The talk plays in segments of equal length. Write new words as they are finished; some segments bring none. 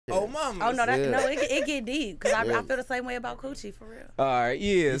Oh, mama. Oh no, it get deep because I feel the same way about coochie for real. All right,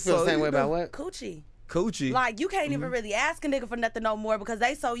 yeah. You feel the same way about what? Coochie. Coochie. Like, you can't even really ask a nigga for nothing no more because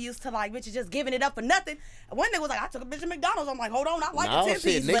they so used to, like, bitches just giving it up for nothing. One nigga was like, I took a bitch at McDonald's. I'm like, hold on, I like the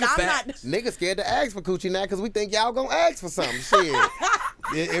 10-piece, but I'm not. Niggas scared to ask for coochie now because we think y'all gonna ask for something. Shit.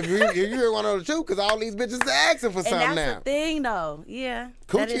 if you want to know the truth, because all these bitches are asking for something now. And that's the thing, though. Yeah.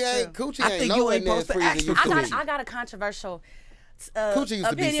 Coochie ain't nowhere near as free as it used to be. I got a controversial Coochie used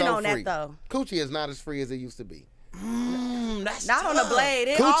to be opinion so on free. that, though. Coochie is not as free as it used to be. That's not tough. On the blade.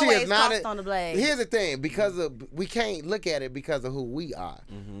 It Coochie always is not costs on the blade. Here's the thing, because we can't look at it because of who we are.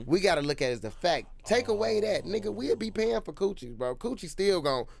 We got to look at it as the fact. Take away that, nigga, we'll be paying for coochie, bro.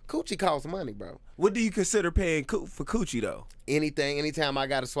 Coochie costs money, bro. What do you consider paying for coochie, though? Anytime I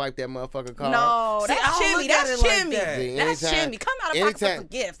got to swipe that motherfucker card. No, that's chimney. That's chimney. That's chimney. Come out of pocket for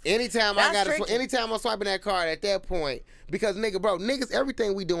gifts. Anytime I'm swiping that card at that point, because niggas,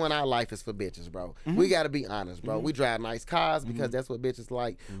 everything we do in our life is for bitches, bro. We got to be honest, bro. We drive nice cars because that's what bitches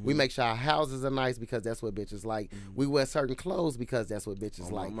like. We make sure our houses are nice because that's what bitches like. We wear certain clothes because that's what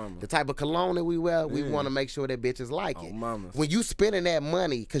bitches like. The type of cologne that we wear, we want to make sure that bitches like it. When you spending that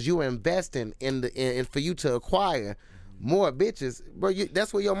money because you're investing in for you to acquire more bitches, bro,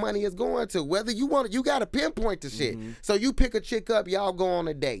 that's where your money is going to. Whether you want it, you got to pinpoint the shit. So you pick a chick up, y'all go on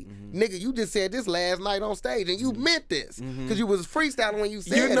a date. Nigga, you just said this last night on stage, and you meant this. Because you was freestyling when you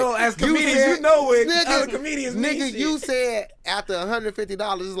said it. As comedians, you know what other comedians mean. Nigga, you said after $150, it's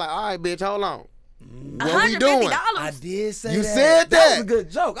like, all right, bitch, hold on. What we doing? I did say that. You said that. That was a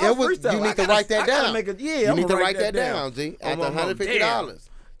good joke. You need to write that down. You need to write that down, G. After $150,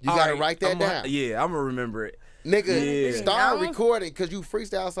 you got to write that down. Yeah, I'm going to remember it. Nigga, start recording because you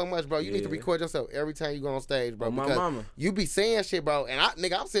freestyle so much, bro. You need to record yourself every time you go on stage, bro. Because you be saying shit, bro. And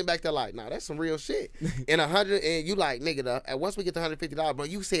I'm sitting back there like, nah, that's some real shit. And you like, nigga, once we get to $150, bro,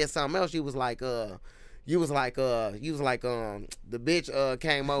 you said something else. You was like, the bitch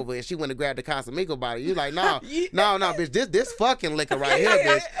came over and she went to grab the Casamigo bottle. You like, no, bitch, this fucking liquor right here,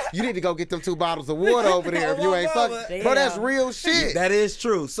 bitch. You need to go get them 2 bottles of water over there if you ain't fucking. Bro, that's real shit. That is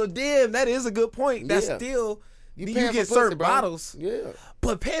true. So damn, that is a good point. That's still. You get certain bottles. Yeah.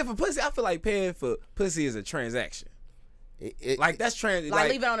 But paying for pussy, I feel like paying for pussy is a transaction. Like that's like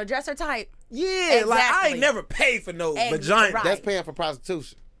leave it on a dresser type. Yeah, exactly. Like I ain't never paid for no vagina. Right. That's paying for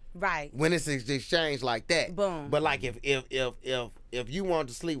prostitution. Right. When it's exchanged like that. Boom. But like if you wanted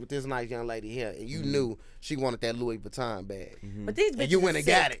to sleep with this nice young lady here and you knew she wanted that Louis Vuitton bag. But these bitches and you went and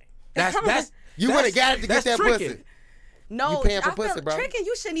got it. You went and got it to get that pussy. No, you paying for pussy, bro. Tricking,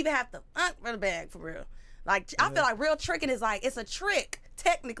 you shouldn't even have to for the bag for real. Like I feel like real tricking is like it's a trick.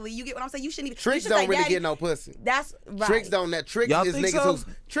 Technically, you get what I'm saying. You shouldn't even. Tricks don't really get no pussy. That's right. Tricks don't. That tricks is niggas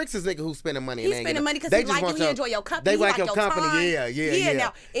who. Tricks is niggas who spending money. He's spending money because he like you. He enjoy your company. They like your company. Yeah.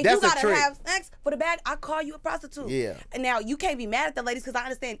 Now, if that's you gotta have sex for the bag, I call you a prostitute. Yeah. And now you can't be mad at the ladies because I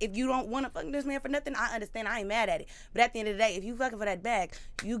understand if you don't want to fuck this man for nothing, I understand. I ain't mad at it. But at the end of the day, if you fucking for that bag,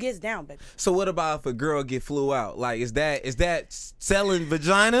 you gets down, baby. So what about if a girl get flew out? Like is that selling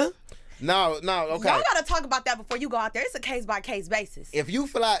vagina? No, okay. Y'all gotta talk about that before you go out there. It's a case-by-case basis. If you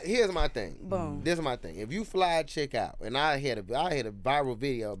fly, here's my thing. Boom. This is my thing. If you fly a chick out, and I had a viral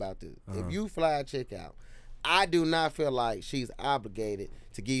video about this. If you fly a chick out, I do not feel like she's obligated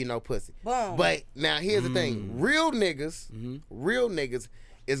to give you no pussy. Boom. But now here's the thing. Real niggas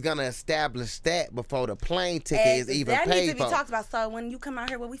is gonna establish that before the plane ticket is even paid for. That needs to be talked about. So when you come out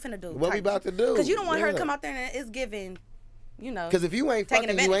here, what we finna do? What we about to do? Because you don't want her to come out there and it's giving. You know, because if you ain't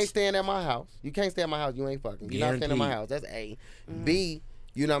fucking, you ain't staying at my house. You can't stay at my house. You ain't fucking. You're not staying at my house. That's A. B.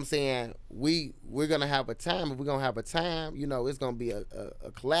 You know what I'm saying? We're gonna have a time. If we're gonna have a time, you know, it's gonna be a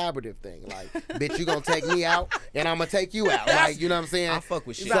collaborative thing. Like, bitch, you gonna take me out, and I'm gonna take you out. Like, you know what I'm saying? I fuck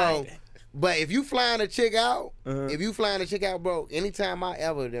with shit. So, but if you flying a chick out, bro, anytime I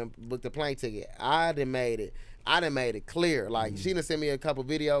ever booked a plane ticket, I done made it clear. Like she done sent me a couple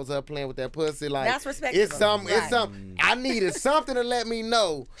videos of her playing with that pussy. Like that's respectable. It's something. I needed something to let me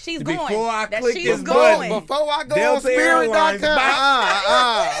know she's going. Before I click this button. Before I go on Spirit.com.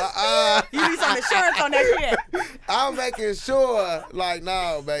 You need some insurance on that shit. I'm making sure, like,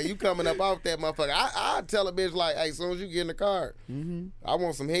 no, man, you coming up off that motherfucker. I tell a bitch like, hey, as soon as you get in the car, I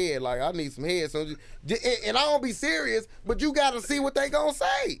want some head. Like, I need some head. So, and I don't be serious, but you got to see what they gonna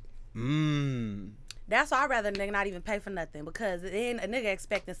say. That's why I'd rather a nigga not even pay for nothing because then a nigga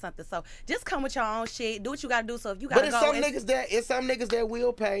expecting something. So just come with your own shit. Do what you gotta do. So if you gotta go, it's some niggas that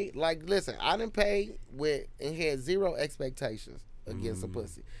will pay. Like, listen, I done paid with and had zero expectations against some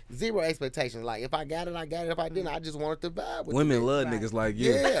pussy. Zero expectations. Like, if I got it, I got it. If I didn't, I just wanted to vibe with Women love niggas like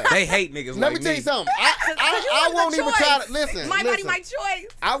you. Yeah. They hate niggas like me. Let me tell you something. I won't even try to, listen. My body, my choice.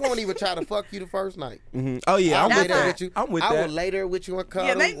 I won't even try to fuck you the first night. Oh, yeah, I'm with that. With you. I'm with that. I will lay there with you and cuddle.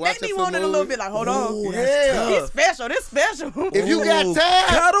 Yeah, make me want it a little bit like, hold on. Ooh, yeah. He's special. This special. If you got time.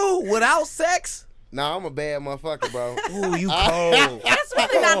 Cuddle without sex? Nah, I'm a bad motherfucker, bro. Ooh, you cold. That's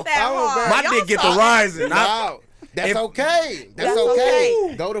really not that hard. My dick get the rising. No, that's okay. That's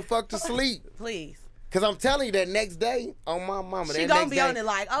okay. Go the fuck to sleep. Please. Cause I'm telling you that next day on my mama. She gonna be on it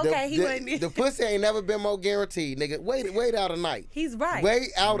like, okay, he wouldn't be. The pussy ain't never been more guaranteed, nigga. Wait out a night. He's right.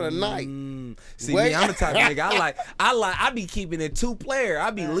 Wait out a night. See me, I'm the type of nigga. I be keeping it 2-player.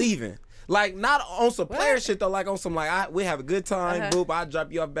 I be leaving. Like, not on some player shit though, like on some we have a good time, boop, I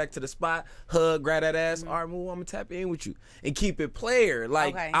drop you off back to the spot, hug, grab that ass, all right, move, I'm gonna tap in with you. And keep it player.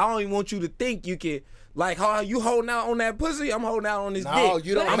 Like, I don't even want you to think you can, like, how you holding out on that pussy, I'm holding out on this dick. No,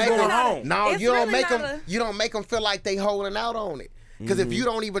 you don't make them home. No, you don't make them, you don't make them feel like they holding out on it. Because if you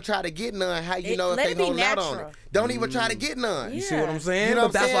don't even try to get none, how you know if they holding out on it? Don't even try to get none. You see what I'm saying? You know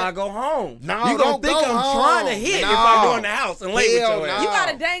but that's why I go home. No, you don't think I'm trying to hit if I go in the house and lay with your ass. You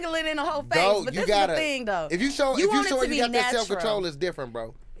gotta dangle it in the whole face. But this is the thing though. If you show you got that self-control, it's different,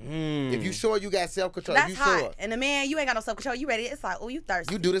 bro. If you sure you got self-control, that's you hot. Sure. And the man, you ain't got no self-control. You ready? It's like, oh, you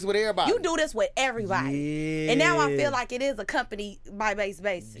thirsty. You do this with everybody. You do this with everybody. Yeah. And now I feel like it is a company by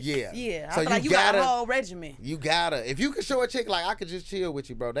basis. Yeah. Yeah. I So feel like you got a whole regimen. You gotta. If you can show a chick like, I could just chill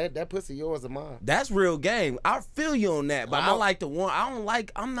with you, bro. That pussy yours or mine. That's real game. I feel you on that. But I like the one.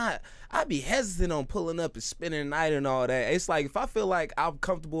 I be hesitant on pulling up and spending the night and all that. It's like, if I feel like I'm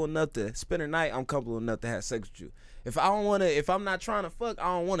comfortable enough to spend the night, I'm comfortable enough to have sex with you. If I'm not trying to fuck, I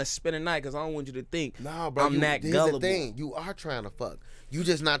don't want to spend the night because I don't want you to think I'm that gullible. Here's the thing. You are trying to fuck. You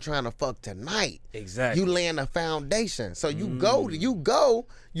just not trying to fuck tonight. Exactly. You laying a foundation. So you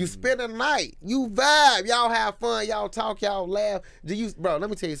you spend the night. You vibe. Y'all have fun. Y'all talk. Y'all laugh. Bro, let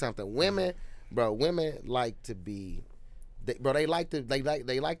me tell you something. Women like to be they like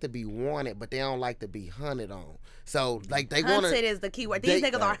to be wanted, but they don't like to be hunted on. So like they want to. Hunted is the key word. These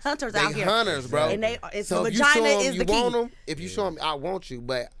niggas are hunters out here. Hunters, bro. And so vagina is the key. Want them, if you show them, I want you,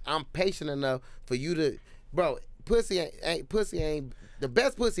 but I'm patient enough for you to, bro. Pussy ain't the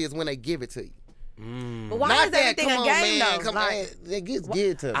best pussy is when they give it to you. But why is everything a game though? It gets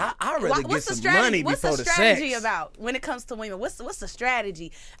good to me. I'd rather get some money before the sex. What's the strategy about when it comes to women? What's the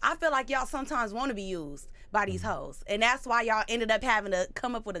strategy? I feel like y'all sometimes want to be used by these hoes, and that's why y'all ended up having to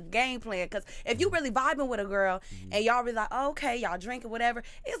come up with a game plan. Because if you really vibing with a girl and y'all really like, oh, okay, y'all drinking whatever,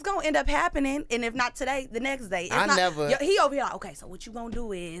 it's gonna end up happening. And if not today, the next day. He over here like, okay, so what you gonna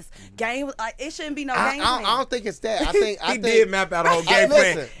do is game. Like, it shouldn't be no game plan. I don't think it's that. I think he did map out a whole game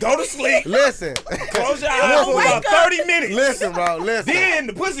plan. Go to sleep. Listen. Close your eyes for about 30 minutes. Listen, bro. Listen. Then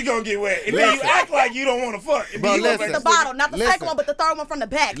the pussy gonna get wet, and then you act like you don't want to fuck. Bro, listen. The bottle, not the second one, but the third one from the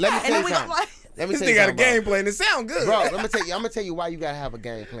back. Let me tell you something. This nigga got a game plan. It sound good, bro. I'm gonna tell you why you gotta have a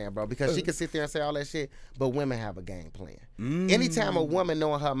game plan, bro. Because she can sit there and say all that shit, but women have a game plan. Anytime a woman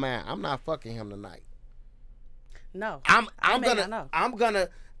know in her mind, I'm not fucking him tonight. No,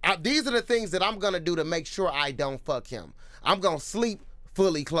 these are the things that I'm gonna do to make sure I don't fuck him. I'm gonna sleep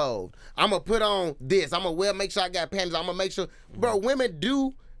fully clothed. I'm gonna put on this. I'm gonna make sure I got panties. I'm gonna make sure, bro. Women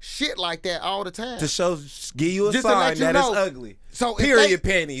do shit like that all the time to give you a sign that it's ugly. So period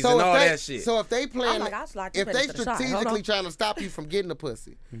panties and all that shit. So if they plan, if they strategically trying to stop you from getting the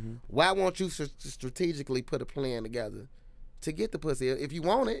pussy, why won't you strategically put a plan together to get the pussy if you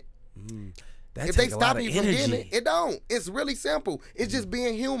want it? If they stop you from getting it, it don't. It's really simple. It's just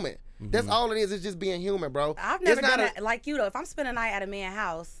being human. That's all it is. It's just being human, bro. I've never done that like you though. If I'm spending a night at a man's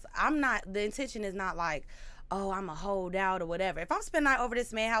house, the intention is not like, oh, I'm a hold out or whatever. If I'm spending a night over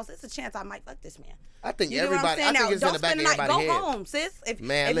this man's house, it's a chance I might fuck this man. I think everybody. I think it's in the back of everybody's head. Go home, sis.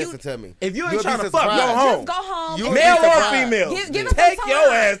 Listen to me. If you ain't trying to fuck, go home. Just go home. Male or female, take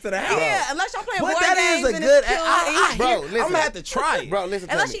your ass to the house. Yeah, unless y'all playing board that games. Is a good. Bro, listen. I'm gonna have to try it. Bro, listen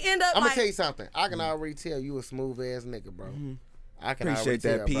to me. Unless you end up. I'm gonna tell you something. I can already tell you a smooth ass nigga, bro. I can appreciate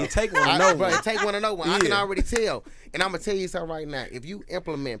that, P. Bro. Take one to know one. Bro, take one to know one. I can already tell. And I'm gonna tell you something right now. If you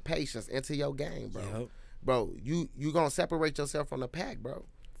implement patience into your game, bro, bro, you gonna separate yourself from the pack, bro.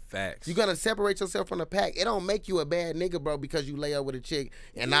 Facts. You gonna separate yourself from the pack. It don't make you a bad nigga, bro, because you lay up with a chick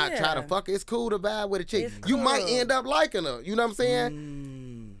and not try to fuck her. It's cool to vibe with a chick. You might end up liking her. You know what I'm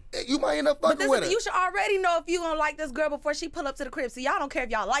saying? you might end up But fucking with her. you should already know if you gonna like this girl before she pull up to the crib. So y'all don't care if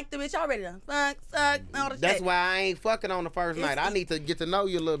y'all like the bitch. Y'all ready to fuck, suck, all the shit. That's why I ain't fucking on the first night. I need to get to know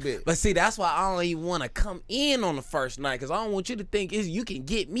you a little bit. But see, that's why I don't even want to come in on the first night, because I don't want you to think you can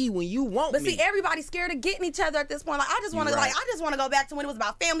get me when you want me. But see, everybody's scared of getting each other at this point. Like, I just want to, go back to when it was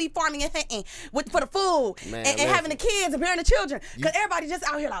about family farming and hunting for the food and having the kids and bearing the children. Because everybody just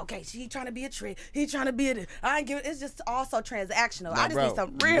out here like, okay, she trying to be a trick, he trying to be a. I ain't giving. It's just all so transactional. I just need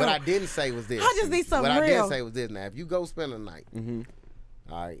something real. What I didn't say was this. I just need something real. What I did say was this. Now, if you go spend a night,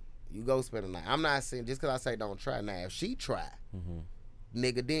 all right, you go spend a night. I'm not saying just because I say don't try. Now, if she try,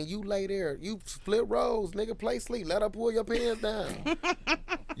 nigga, then you lay there, you flip roles, nigga, play sleep, let her pull your pants down.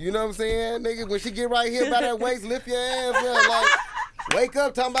 You know what I'm saying, nigga? When she get right here by that waist, lift your ass up, like, wake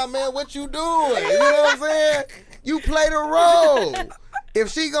up, talking about, man, what you doing? You know what I'm saying? You play the role.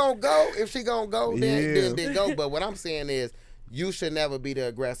 If she gonna go, then go. But what I'm saying is, you should never be the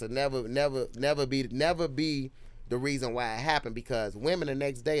aggressor. Never be the reason why it happened, because women the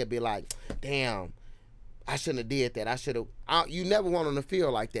next day will be like, damn, I shouldn't have did that. I should have. You never want them to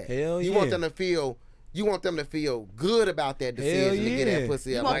feel like that. Hell you yeah. want them to feel. You want them to feel good about that decision to get that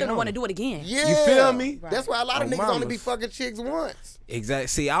pussy up. You want them to want to do it again. Yeah. You feel me? Right. That's why a lot of niggas mamas. only be fucking chicks once. Exactly.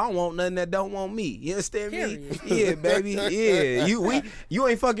 See, I don't want nothing that don't want me. You understand Period. me? Yeah, baby. Yeah. You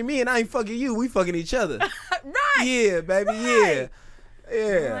ain't fucking me and I ain't fucking you. We fucking each other. Right. Yeah, baby. Right.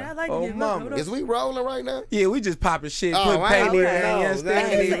 Yeah. I like Oh, it. mama. Is we rolling right now? Yeah, we just popping shit, Oh, putting wow, paint in okay. there. You No, understand I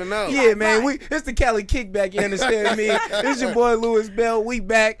didn't me? even know. Yeah, man. It's the CALI kickback. You understand me? It's your boy Louis Bell. We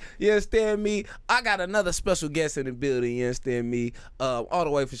back. You understand me? I got another special guest in the building. You understand me? All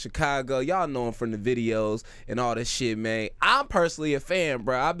the way from Chicago. Y'all know him from the videos and all this shit, man. I'm personally a fan,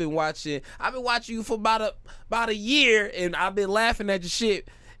 bro. I've been watching you for about a year, and I've been laughing at your shit.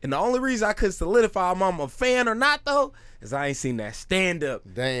 And the only reason I could solidify if I'm a fan or not, though, is I ain't seen that stand up.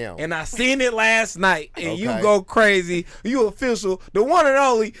 Damn. And I seen it last night. And you Okay. go crazy. You official. The one and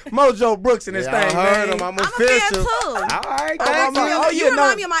only MOJO BROOKZ in this Yeah, thing, I heard man. him. I'm I'm a fan official. too. All right, Oh, thank my you. man. Oh, You yeah, remind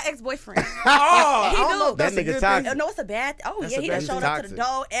no. me of my ex-boyfriend. Oh, I don't know if That that's a nigga good toxic. thing. No, it's a bad. Oh That's yeah, a he bad done showed up to the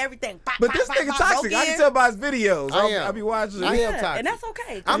toxic. door, everything. Pop, But pop, this pop, nigga pop, toxic. broke I can in. tell by his videos. I am. I be watching. I am Yeah, toxic. and that's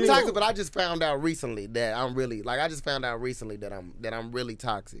okay. I'm You- toxic, but I just found out recently that I'm really I just found out recently that I'm really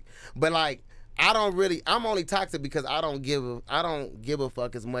toxic. But like I'm only toxic because I don't give a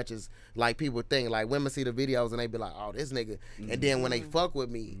fuck as much as like people think. Like women see the videos and they be like, oh, this nigga. And then when they fuck with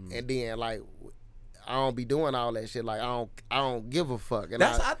me, and then like I don't be doing all that shit. Like I don't give a fuck. And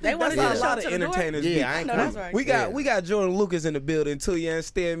I think wanna that's go how a lot to of the door? entertainers Yeah, be. I ain't No, coming. that's right. We got Jordan Lucas in the building too. You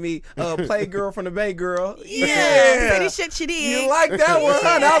understand me? Play girl from the Bay Girl. Yeah, say the shit she did. You like that one,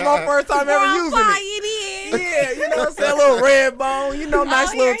 huh? That was my first time ever Girl, using fire it. it is. Yeah, you know what I'm saying? A little red bone. You know, nice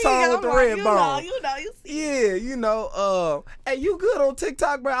Oh, little here you tone go, with the boy. red You bone. you see. Yeah, you know, hey, you good on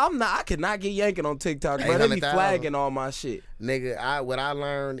TikTok, bro? I could not get yanking on TikTok, bro. They be 800,000. flagging all my shit. nigga, what I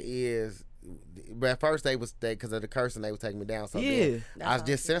learned is, but at first because of the cursing, they was taking me down. So Yeah. then I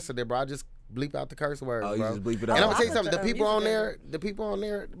just censored it, bro. I just bleep out the curse words, Oh, you bro. just bleep it And out. I'm gonna tell you I something. put The the people on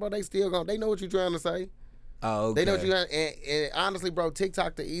music there, bro, they still they know what you're trying to say. Oh, okay. They know what you're and honestly, bro,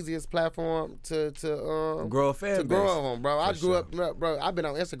 TikTok the easiest platform to grow a fan to base. grow on, bro. I For grew sure. up, bro. I've been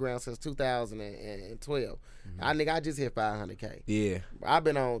on Instagram since 2012. I just hit 500K. Yeah. I've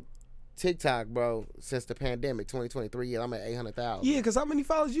been on TikTok, bro, since the pandemic, 2023 years. I'm at 800,000. Yeah, because how many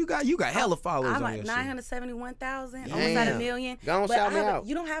followers you got? You got hella followers I'm on like your shit. 971,000, almost at Damn. 1 million. Go on, But shout me out.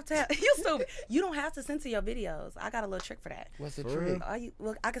 You don't have to. You stupid. You don't have to censor your videos. I got a little trick for that. What's the For trick? real? Are you?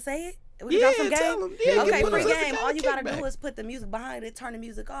 Well, I can say it. We can Yeah, drop some tell game. 'em. Yeah, Okay, put free us up game. to All you gotta kickback. do is put the music behind it, turn the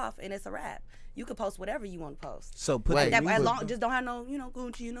music off, and it's a wrap. You can post whatever you want to post. So put Wait, the That, music- as long, just don't have no,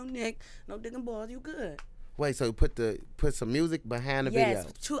 Gucci, no Nick, no digging balls. You good? Wait, so put some music behind the Yes,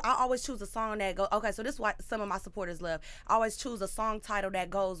 video. I always choose a song that go. Okay, so this is what some of my supporters love. I always choose a song title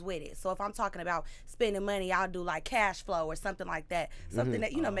that goes with it. So if I'm talking about spending money, I'll do like cash flow or something like that. Something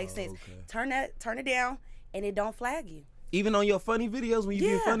that makes sense. okay. Turn it down, and it don't flag you. Even on your funny videos, when you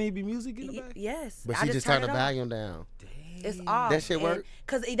get Yeah. funny, it be music in the back? Yes, But I she just turned the it off. volume down. It's off. That shit work?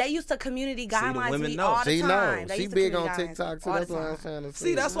 Because they used to community guidelines women me know. all the She time. knows. They She used to big on community guidelines TikTok too. all the That's what I'm time. trying to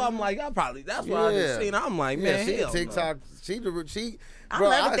See, that's why I'm like, that's why I just seen it. I'm like, man, she hell TikTok. no. She. I Bro,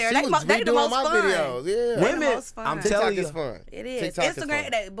 love it there. She They was mo- they the redoing most my fun. videos. Yeah. They the Women, most fun. I'm TikTok telling you. is fun. It is. TikTok is Instagram,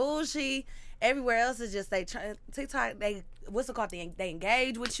 fun. they bullshit. Everywhere else is just TikTok. They what's it called? They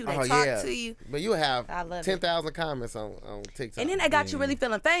engage with you. They talk to you. But you I have love it. 10,000 comments on TikTok. And then they got you really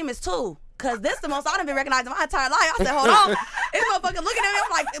feeling famous too. Cause this the most I done been recognized in my entire life. I said, hold on. This motherfucker looking at me.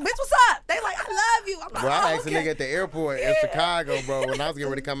 I'm like, bitch, what's up? They like, I love you. I'm like, Bro, I asked okay. a nigga at the airport in Chicago, bro, when I was getting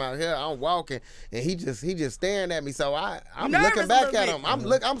ready to come out here. I'm walking, and he just staring at me. So I'm looking back at him.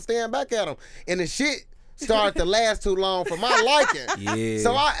 I'm staring back at him, and the shit started to last too long for my liking. Yeah.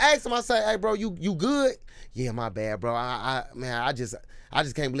 So I asked him. I said, "Hey, bro, you good?" Yeah, my bad, bro. Man, I just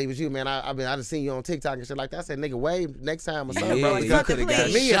can't believe it's you, man. I just seen you on TikTok and shit like that. I said, nigga, wave next time or something, bro. You Because could have got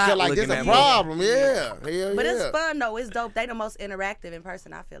me, it shot feel like this looking a at me. problem. Yeah. But it's fun though. It's dope. They the most interactive in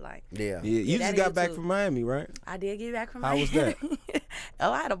person, I feel like. Yeah. You just that got is back too. from Miami, right? I did get back from How Miami. was that?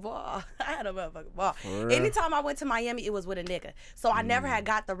 Oh, I had a ball. I had a motherfucking ball. For real? Anytime I went to Miami, it was with a nigga. So I never had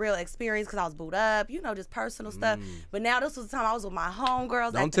got the real experience because I was booed up, just personal stuff. But now this was the time I was with my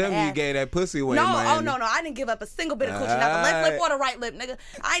homegirls. Don't tell me you gave that pussy away No, in Miami. oh no, I didn't give up a single bit of coochie, not the left lip or the right lip, nigga.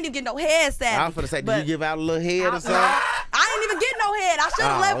 I ain't even get no head savvy. I was gonna say, did you give out a little head or something? I didn't even get no head. I should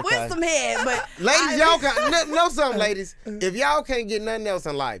have left with some head, but Ladies, y'all can know something, ladies. If y'all can't get nothing else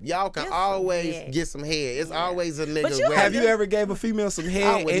in life, y'all can Get some always head. get some head. It's always a nigga. you where- Have you ever gave a female some head?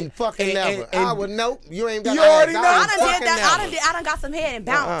 I wouldn't fucking never. I would nope. You ain't got. You no already ass. know. I I would done did fucking that. never. I done got some head and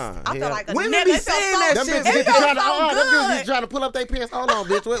bounced. I feel like a Women nigga. be It felt saying so- that Them shit. bitches It get to felt trying to. so Them bitches good. get trying to pull up their pants. Hold on,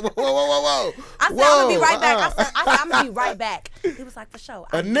 bitch. Wait, whoa. I said, I'm gonna be right back. I said, I'm gonna be right back. He was like, for sure.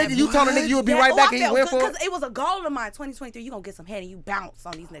 A nigga, you told a nigga you would be right back, and he went for it. Because it was a goal of mine. 2023, you gonna get some head and you bounce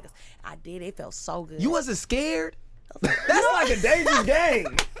on these niggas. I did. It felt so good. You wasn't scared? That's like a dangerous game.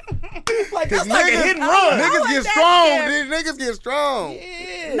 Like that's Niggas, like a hit and run. Niggas wasn't get that strong. scared. Niggas get strong.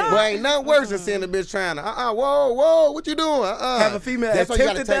 Yeah. No. But ain't nothing worse than seeing a bitch trying to, whoa, what you doing? Have a female That's why you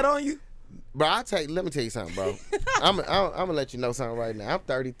gotta attempted that on you? Bro, let me tell you something, bro. I'm gonna let you know something right now. I'm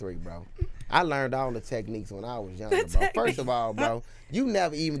 33, bro. I learned all the techniques when I was younger, bro. First of all, bro, you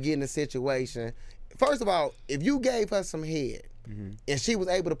never even get in a situation. First of all, if you gave her some head and she was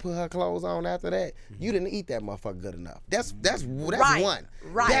able to put her clothes on after that, you didn't eat that motherfucker good enough. That's Right. one.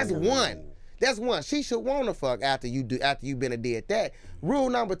 Right. That's one. That's one. She should want to fuck after you been and did that. Rule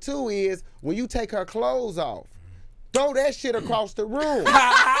number 2 is when you take her clothes off, throw that shit across the room.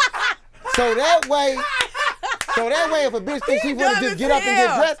 So that way, if a bitch thinks she wanna just get up and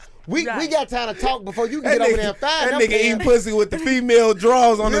get dressed, we got time to talk before you can get over there and find That them nigga eating pants. pussy with the female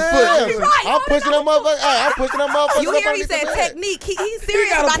drawers on his Yeah. foot. Right, I'm pushing them motherfuckers. I'm pushing them motherfuckers. You up hear he underneath the said bed. technique. He's He serious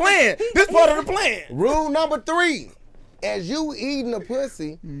got about a plan. This part of the plan. Rule number 3. As you eating a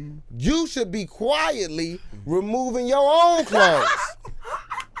pussy, you should be quietly removing your own clothes.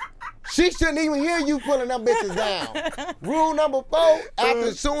 She shouldn't even hear you pulling them bitches down. Rule number 4,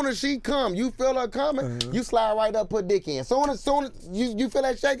 as soon as she come, you feel her coming, you slide right up, put dick in. Soon as you feel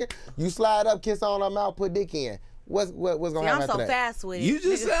that shaking, you slide up, kiss on her mouth, put dick in. What's gonna See, happen I'm after so that? fast with it. You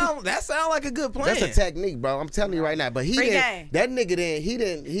just sound like a good plan. That's a technique, bro. I'm telling you right now. But he Free didn't. game. That nigga didn't. He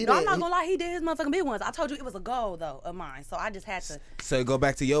didn't. No, I'm not gonna lie. He did his motherfucking big ones. I told you it was a goal though of mine, so I just had to. So go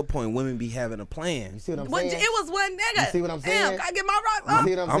back to your point. Women be having a plan. You see what I'm But saying? it was one nigga. You see what I'm saying? Damn, I get my rock. You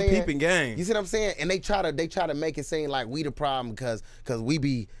see what I'm I'm saying? peeping game. You see what I'm saying? And they try to make it seem like we the problem because we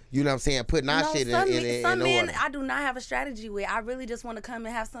be, you know what I'm saying, putting our shit some in men order. I do not have a strategy with. I really just want to come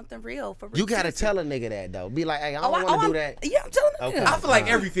and have something real for real. You gotta tell a nigga that though. Be like, hey, I don't want to do that. Yeah, I'm telling you. Okay. I feel like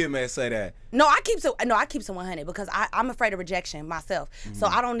every female say that. No, I keep some 100 because I'm afraid of rejection myself. So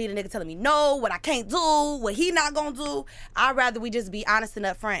I don't need a nigga telling me no, what I can't do, what he not gonna do. I'd rather we just be honest and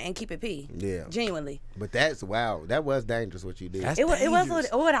upfront and keep it P. Yeah. Genuinely. But that's wow. That was dangerous what you did. That's It was dangerous.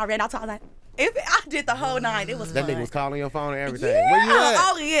 what I read. I talked like if I did the whole 9, it was That fun. nigga was calling your phone and everything. Yeah. Where you at?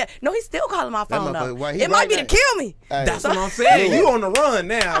 Oh yeah. No, he's still calling my phone motherfucker, though. well, he It might right be to back. kill me. Hey. That's what I'm saying. Look. You on the run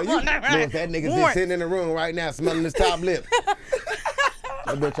now. You, Look, that nigga just Warrant. sitting in the room right now smelling his top lip.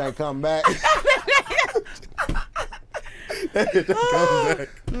 That bitch ain't come back. That bitch ain't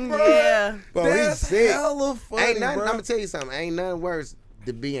come back. Yeah. Bro, he's that's sick. hella funny, Ain't nothing, bro. I'm gonna tell you something. Ain't nothing worse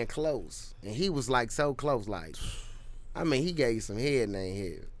than being close. And he was like so close, like, I mean, he gave you some head and ain't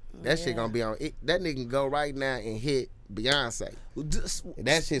hit. That shit gonna be on it. That nigga can go right now and hit Beyonce.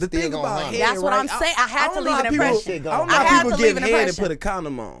 That shit The still thing gonna about hunt. head, That's what right? I'm saying. I had to don't know leave how an people- impression. I don't know I how had people to give leave an head and impression. put a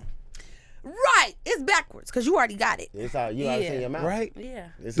condom on. Right. It's backwards because you already got it. It's all you already Yeah. see your mouth. Right? Yeah.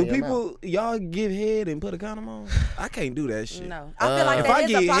 It's Do in your mouth. people, y'all give head and put a condom on? I can't do that shit. No. I feel like If that I is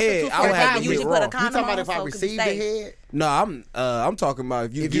get a head, prostitute I would for have that to usually get put a raw. You condom talking about on if I so it can be receive the safe. head? No, I'm talking about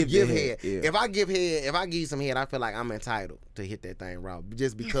if you If you give give the head. Yeah. If I give head, if I give you some head, I feel like I'm entitled to hit that thing raw.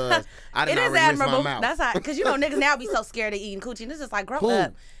 Just because I It didn't is already rinse my admirable. mouth. That's how, because you know niggas now be so scared of eating coochie. And it's just like, grow Who?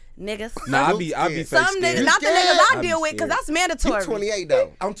 up. Niggas. Nah, I be fake some scared. niggas, not the scared? niggas I I be deal with, because scared. that's mandatory. You 28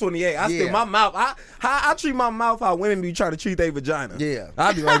 though. I'm 28. I Yeah. still my mouth. I treat my mouth how women be trying to treat their vagina. Yeah.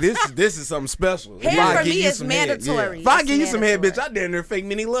 I be like, this is something special. If Hair I for give me you is some head- mandatory. If I It's give you some head, bitch, mandatory. I damn near fake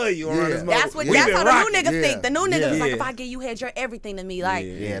mini love you around Yeah. this That's motherfucker. what. That's how the rocking. new niggas Yeah. think. The new niggas is like, Yeah. if I give you head, you're everything to me. Like,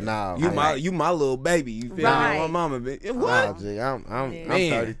 Yeah, nah. You my little baby. You feel Right. me? My mama, bitch. Nah, What? G, I'm Man.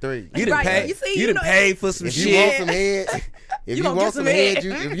 33. You done Right. paid. You see, You you done know- paid for some If you shit. want some head, if you gonna want get some some head,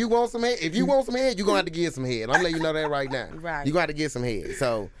 head. if you want some head, you're gonna have to get some head. I'm letting you know that right now. Right. You gonna have to get some head.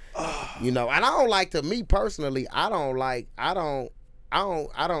 So, you know, and I don't like to. Me personally, I don't.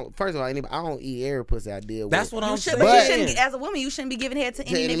 First of all, I don't eat every pussy I deal with. That's what I'm you should, saying. but you shouldn't. As a woman, you shouldn't be giving head to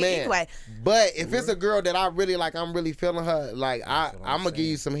any any nigga man. anyway. But if it's a girl that I really like, I'm really feeling her. Like I'm gonna give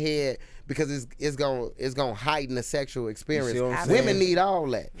you some head because it's gonna heighten the sexual experience. what I'm Women saying? need all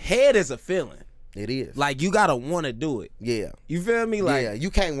that. Head is a feeling. It is. Like you gotta want to do it. Yeah. You feel me? Like Yeah. You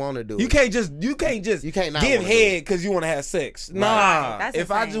can't want to do you it. can't just You can't not give wanna do head because you want to have sex. Nah, That's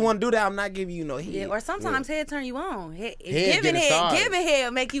if I just insane. want to do that, I'm not giving you no head. Yeah, or sometimes head turn you on. Head Giving get it head, started. giving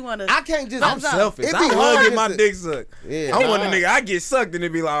head make you want to. I can't just. I'm selfish. It I be love hard getting my to- dick sucked. Yeah, I want a nah. nigga. I get sucked and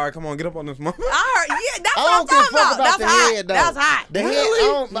it be like, all right, come on, get up on this motherfucker. I heard, yeah, that's I what I'm don't give a talking fuck about. about That's the hot. head though. That's hot. The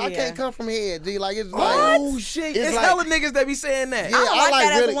head, I Yeah. can't come from head, G. Like it's Oh like shit! it's It's like- hella niggas that be saying that. Yeah, I don't I like like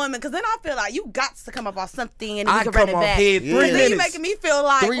that as really- a woman, because then I feel like you got to come up on something and then I we can run come it off back. head Yeah. 3 Then you minutes. making me feel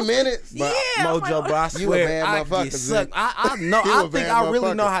like 3 minutes. Yeah, Mojo, bro, I You a swear, bad I motherfucker, get G. sucked. I know. You I a think bad I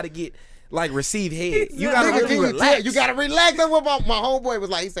really know motherfucker. how to get like receive head. You gotta Nigga, really can you tell? relax. You gotta relax. That's what my homeboy was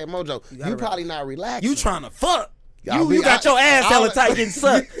like. He said, Mojo, you gotta probably not relaxing. You trying to fuck? I'll You got your ass hella I'll- tight getting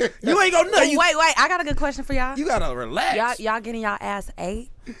sucked. You ain't gonna know. Oh, You wait, I got a good question for y'all. you gotta relax. Y'all getting y'all ass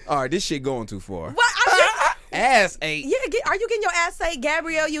ate? All right, this shit going too far. What? Ass ate. Yeah, are you getting your ass ate?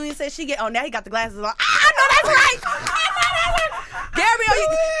 Gabrielle Union said she get. Oh, now he got the glasses on. I know that's right. I know that's right. Gabrielle,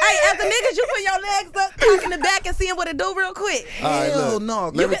 hey, as the niggas, you put your legs up, cock in the back, and seeing what it do real quick. All right, Hell look, no.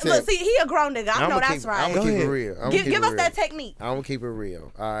 let You me can, tell look, see, he a grown nigga. I know that's right. I'm gonna keep it ahead. real. Give us that technique. I'm gonna keep it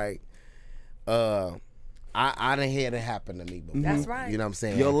real. All right. I done had it happen to me before. That's right. You know what I'm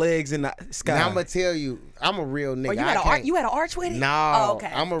saying? Your legs in the sky. Now I'm gonna tell you, I'm a real nigga. Or you I had can't- you had an arch with it? No, Oh,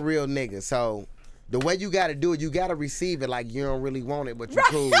 okay. I'm a real nigga. So the way you gotta do it, you gotta receive it like you don't really want it, but you Right.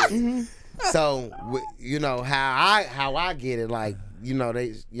 cool with it. So you know how I get it, like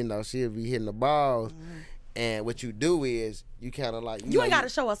she'll be hitting the balls, and what you do is you kind of like You ain't got to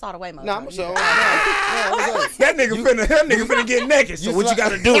show us all the way, Mo. No, I'm gonna show. that nigga finna get naked. So You what you slut-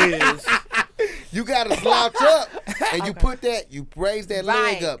 gotta do is You gotta slouch up, and you put that, you raise that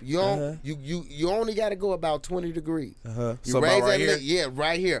leg Right. up. You don't, you only gotta go about 20 degrees. You So about raise right that here? leg, yeah,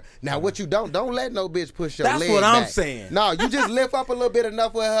 right here. Now what you don't let no bitch push your That's leg what I'm back. saying. No, you just lift up a little bit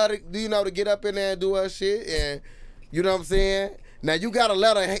enough for her to, to get up in there and do her shit, and you know what I'm saying. Now you gotta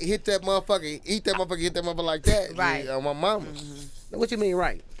let her hit that motherfucker, hit that motherfucker like that. Right. On my mama. What you mean,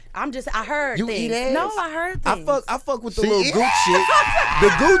 right? I heard You things. eat ass? No, I heard things. I fuck with the See, little it- gooch shit.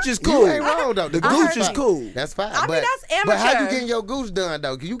 The gooch is cool. You ain't wrong though. The I gooch heard is that. cool. That's fine. I mean, but, that's But how you amateur. getting your goose done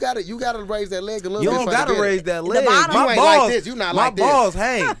though? You gotta raise that leg a little You bit. don't for the gotta get it. raise that leg. bottom. You My ain't balls, like this. You not my like this. balls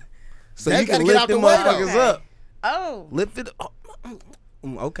hang. So That you gotta can get lift out the them way, motherfuckers though. up. Oh. Lift it up.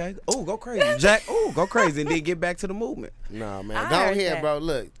 Okay. Oh, go crazy, Jack. Oh, go crazy, and then get back to the movement. Nah, man. I Go heard ahead, that. bro.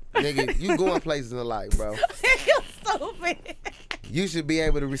 Look, nigga, you going places in life, bro. You stupid. You should be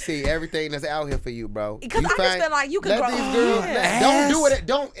able to receive everything that's out here for you, bro. Because You I just feel like you can let grow. these girls. Yeah. Don't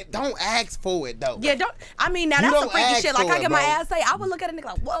do it. Don't ask for it though. Yeah, don't. I mean, now You that's some don't freaky ask shit. Like for I it, get my bro. ass ate, I would look at a nigga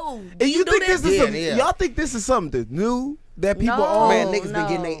like, whoa. Do And you do think this? this is Yeah, some? yeah. Y'all think this is something new that people No. are? Man, niggas no.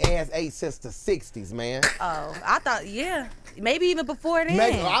 been getting their ass ate since the '60s, man. Oh, I thought, yeah. Maybe even before then.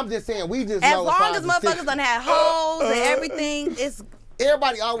 Maybe, I'm just saying, we just As know long as far the motherfuckers done had hoes and everything, it's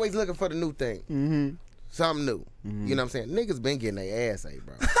Everybody always looking for the new thing. Mm-hmm. Something new. You know what I'm saying? Niggas been getting their ass ate,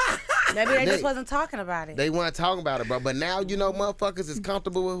 bro. maybe they just They- wasn't talking about it. They weren't talking about it, bro. But now, motherfuckers is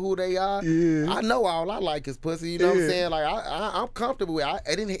comfortable with who they are. Yeah. I know all I like is pussy. You know what I'm Yeah. saying? Like, I'm comfortable with it.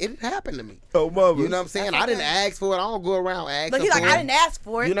 It didn't happen to me. Oh, mother. You know what I'm saying? I didn't ask for it. I don't go around asking Look, he's like, for I it. didn't ask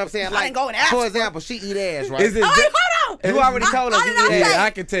for it. You know what I'm saying? I Like, didn't go and ask for for it. example, she eat ass, right? Is it? Oh, wait, hold on. You already told us I you did not eat ass. say- Yeah, I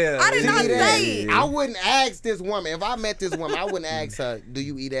can tell. I did She not eat say ass. it. I wouldn't ask this woman. If I met this woman, I wouldn't ask her, do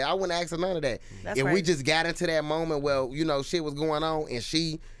you eat ass? I wouldn't ask her none of that. That's if we right. just got into that moment where, shit was going on and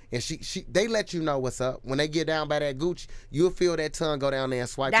they let you know what's up. When they get down by that gooch, you'll feel that tongue go down there and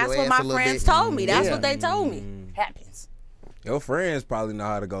swipe That's your what ass my a little friends bit. told me. That's Yeah. what they told me. Happens. Your friends probably know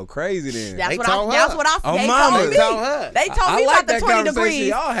how to go crazy then. That's They what told I. her. That's what I. Oh, They mama. told me. They told her. They told I me like about the that 20 conversation degrees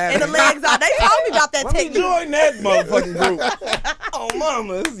y'all having. and the legs out. They told me about that Let me technique. join that motherfucking group. Oh,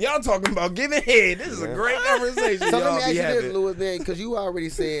 mamas, y'all talking about giving head. This is a great conversation. So y'all let me ask be you this, having. Louis, then, because you already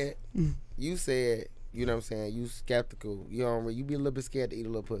said, you said, you know what I'm saying, you skeptical. You be a little bit scared to eat a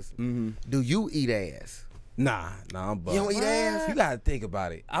little pussy. Do you eat ass? Nah, I'm bugged. You don't eat ass? You gotta think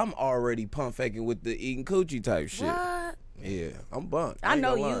about it. I'm already pump faking with the eating coochie type shit. What? Yeah, I'm bumped. I ain't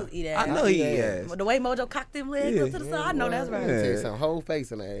know gonna you lie. eat I ass. know he eat ass. The way Mojo cocked them legs Yeah. up to the side, I know that's right. Let me tell you Yeah. something, whole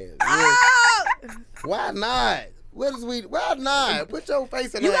face in the ass. Ah! Why not? Why not? Put your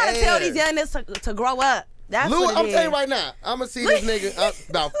face in You the ass. gotta tell these young niggas to grow up. That's Louis, what it I'm is. telling you right now, I'm gonna see this nigga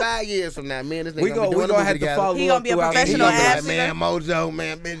about 5 years from now. Man, this nigga We gonna be doing gonna a have movie to together. follow He gonna up be a throughout the He professional gonna be year. ass like, man, Mojo,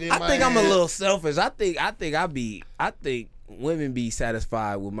 man, bitch. in I my think I'm a ass. little selfish. I think women be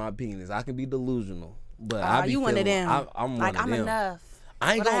satisfied with my penis. I can be delusional, but I be you one of feeling- them. I'm like one of I'm them. enough.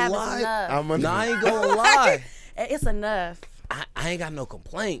 I ain't What I gonna have is lie. enough. No, I ain't gonna lie. It's enough. I ain't got no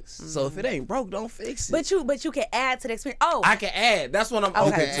complaints. So if it ain't broke, don't fix it. But you can add to the experience. Oh, I can add. That's what I'm okay.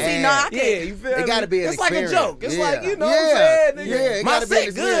 open to. See, no, I Yeah, can. you feel It me? gotta be an It's like a experience. joke. It's Yeah. like, you know Yeah. what I'm saying, nigga? Yeah, it My gotta be an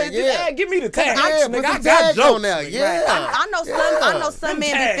set good. experience. Just Yeah. add, give me the tag. Yeah, nigga, put I some got tags jokes. on there. nigga. Yeah. I know some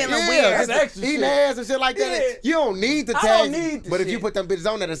men be feeling Yeah, weird. That's extra eating shit. ass and shit like that. Yeah. You don't need the I tag. don't need the But if you shit. put them bitches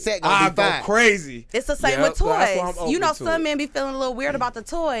on there, the set I gonna be go fine. crazy. It's the same Yep, with so that's why I'm toys. open You know, to some it. men be feeling a little weird about the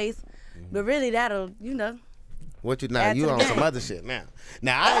toys, but really that'll, What you now? Add You to the on game. some other shit now.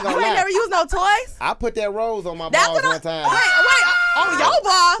 Now I ain't you gonna ain't lie. never used no toys. I put that rose on my That's balls what one time. Wait, on your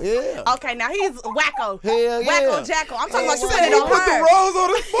balls? Yeah. Okay, now he's wacko. Hell yeah. Wacko Jacko. I'm talking about you Hell put it yeah. on Put her. Rose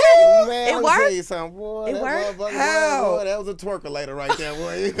on his ball. Man, It let me worked? tell you something, boy. It That worked? motherfucker, How? boy, that was a twerker right there,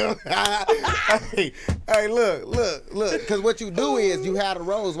 boy. You know? hey, look. Because what you do is you have the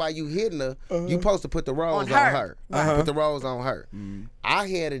rose while you hitting her. You supposed to put the rose on her. Put the rose on her. I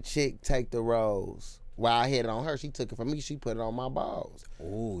had a chick take the rose. While I had it on her, she took it from me. She put it on my balls.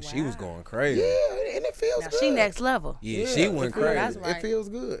 Oh, she was going crazy. Yeah, and it feels Now good. she next level. Yeah, she went it feels- crazy. That's right. It feels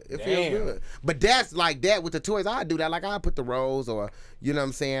good. It Damn. feels good. But that's like that with the toys. I do that. Like I put the rose, or you know what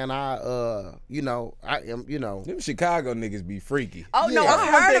I'm saying. I am. Them Chicago niggas be freaky. Oh no, Yeah. I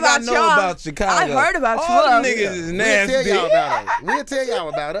heard about I know y'all. about Chicago. I heard about All you. them niggas is nasty. We'll tell y'all about us. We'll tell y'all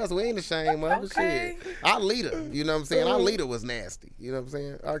about us. We ain't ashamed of it. Okay. Shit. Our leader, you know what I'm saying? Our leader was nasty. You know what I'm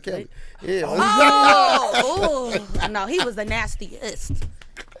saying? R. Kelly. Yeah. Oh, ooh. No, he was the nastiest.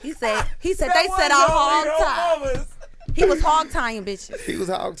 He said they said I hog tie. He was hog tying bitches. He was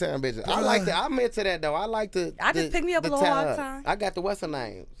hog time bitches. I like that. I'm into that though. I like the. I just picked me up a the little tie hog up. tie. I got the what's her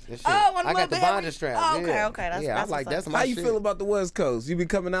name? and shit. Oh, one I got the little bondage baby? strap. Oh, okay, yeah. okay, that's- yeah. that's I like what's that's up. my How you shit. feel about the West Coast? You be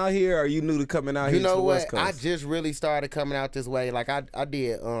coming out here, or you new to coming out You here to know the what? West Coast? I just really started coming out this way. Like I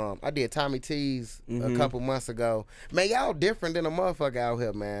did Tommy T's a couple months ago. Man, y'all different than a motherfucker out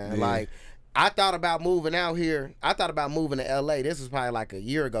here, man. Yeah. Like I thought about moving out here. I thought about moving to LA. This was probably like a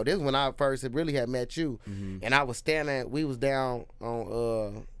year ago. This is when I first really had met you. And I was standing, we was down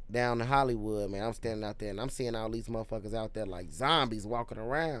on down in Hollywood, man. I'm standing out there and I'm seeing all these motherfuckers out there like zombies walking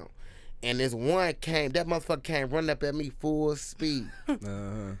around. And this one came, that motherfucker came running up at me full speed.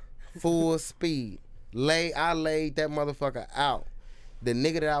 Full speed. I laid that motherfucker out. The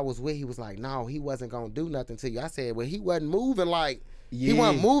nigga that I was with, he was like, no, he wasn't gonna do nothing to you. I said, well, he wasn't moving like, he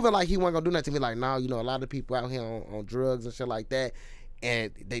wasn't moving like he wasn't gonna do nothing to me. Like, no, you know, a lot of people out here on drugs and shit like that.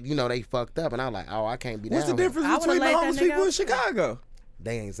 And they, you know, they fucked up. And I'm like, oh, I can't be down What's the here. difference I would've between the laid that homeless nigga people in out. Chicago?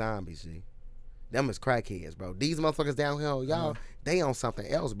 They ain't zombies, G. Them is crackheads, bro. These motherfuckers down here, y'all, they on something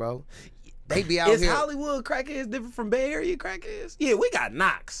else, bro. They be out Is here. Hollywood crackheads different from Bay Area crackheads? Yeah, we got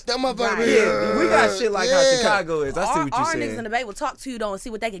knocks. Them motherfuckers. Right. Yeah, we got shit like how Yeah. Chicago is. I see what Our you're niggas in saying. the Bay will talk to you though and see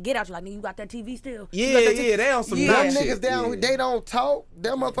what they can get out you. Like, nigga, you got that TV still? You Yeah, got that yeah, they on some Yeah. knock Them shit. niggas down, yeah. they don't talk.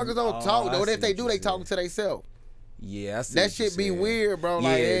 Them motherfuckers don't Oh, talk. I Though see if they what do, you're they talking saying. to themselves. Yeah, I see That what you're shit be saying. weird, bro.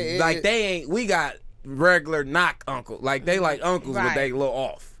 Yeah, Like, they ain't. We got regular knock uncle. Like they like uncles, but Right. they a little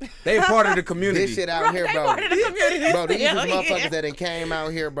off. They a part of the community. this shit out Right, here, they bro. part of the community Bro, these is still, motherfuckers yeah. that done came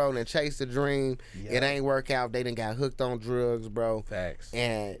out here, bro, and chased a dream. Yeah. It ain't work out. They done got hooked on drugs, bro. Facts.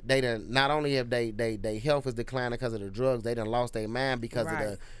 And they done, not only have they health is declining because of the drugs, they done lost their mind because Right.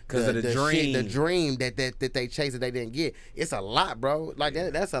 of the shit, dream. the dream that they chased that they didn't get. It's a lot, bro. Like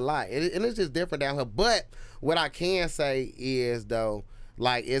that's a lot. And it's just different down here. But what I can say is though,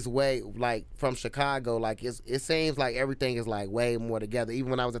 like it's way like from Chicago, like it seems like everything is like way more together.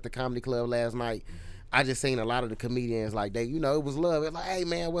 Even when I was at the comedy club last night, I just seen a lot of the comedians like they, you know, it was love. It's like, hey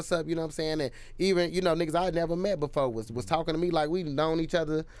man, what's up? You know what I'm saying? And even, you know, niggas I never met before was talking to me like we known each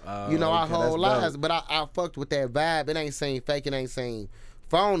other, you know, our okay, whole that's lives. dope. But I fucked with that vibe. It ain't seem fake. It ain't seem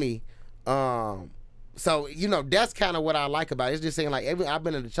phony. So, you know, that's kind of what I like about it. It's just saying, like, I've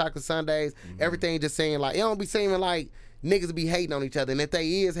been to the chocolate sundaes, everything just saying, like, it don't be seeming like niggas be hating on each other. And if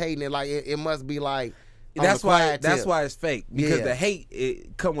they is hating it, like, it must be like, that's why it's fake. Because the hate,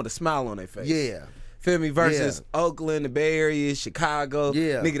 it come with a smile on their face. Yeah. Feel me? Versus Oakland, the Bay Area, Chicago.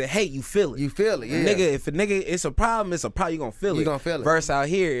 Yeah. Nigga, the hate, you feel it. You feel it, yeah. Nigga, if a nigga, it's a problem, you gonna feel it. You gonna feel it. Versus out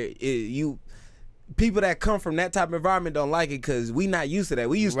here, people that come from that type of environment don't like it because we not used to that.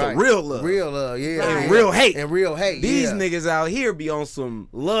 We used to real love. Real love, yeah. And real hate. And real hate, These niggas out here be on some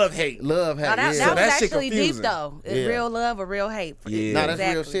love hate. Love hate, that So was that shit actually deep, confusing. though. Real love or real hate. Yeah. No,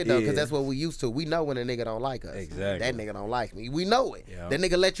 that's real shit, though, because Yeah. that's what we used to. We know when a nigga don't like us. Exactly. That nigga don't like me. We know it. Yeah. That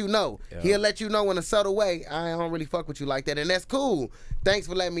nigga let you know. Yeah. He'll let you know in a subtle way, I don't really fuck with you like that, and that's cool. Thanks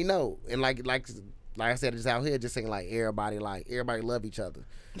for letting me know. And like I said, just out here, just saying everybody love each other.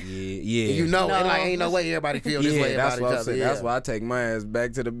 Yeah. And you know, and like ain't no way everybody feel this way about each other. That's why I take my ass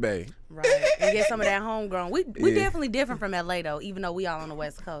back to the Bay. Right. And get some of that homegrown. We definitely different from LA though, even though we all on the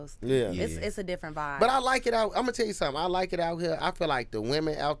West Coast. Yeah. It's a different vibe. But I like it out. I'm gonna tell you something. I like it out here. I feel like the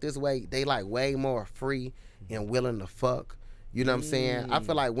women out this way, they like way more free and willing to fuck. You know what I'm saying? I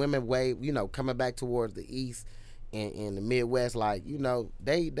feel like women way, you know, coming back towards the East and the Midwest, like, you know,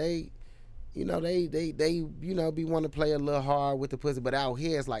 they be wanting to play a little hard with the pussy, but out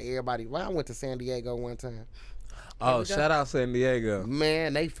here it's like everybody. Well, I went to San Diego one time. Oh, shout out San Diego.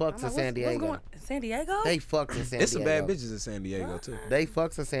 Man, they fucked in San Diego. What's going San Diego? They fucked in San Diego. It's some bad bitches in San Diego too. They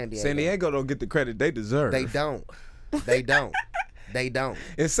fucked in San Diego. San Diego don't get the credit they deserve. They don't. They don't. They don't.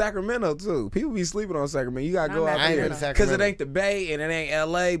 In Sacramento too. People be sleeping on Sacramento. You gotta go out I ain't there been to because it Sacramento. ain't the Bay and it ain't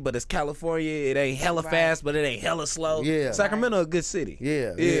LA, but it's California. It ain't hella fast, but it ain't hella slow. Yeah. Sacramento a good city.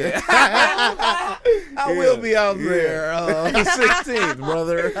 Yeah. Yeah. I will be out there on the 16th,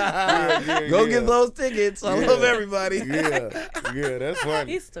 brother. Go get those tickets. I love everybody. Yeah, that's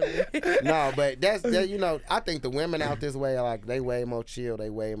funny. He's stupid. No, but that's you know, I think the women out this way are like they way more chill, they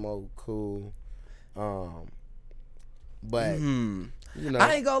way more cool. But you know,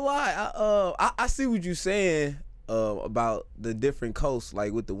 I ain't gonna lie. I see what you saying about the different coasts,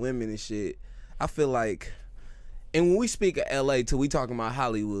 like with the women and shit. I feel like, and when we speak of LA too, we talking about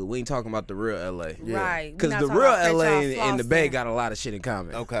Hollywood. We ain't talking about the real LA. Right. Because the real LA and the Bay got a lot of shit in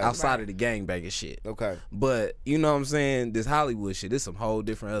common. Okay. Outside of the gangbanging shit. okay. But you know what I'm saying? This Hollywood shit, this some whole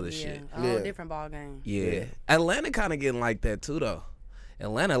different other shit. A whole different ball game. Yeah. Atlanta kind of getting like that too, though.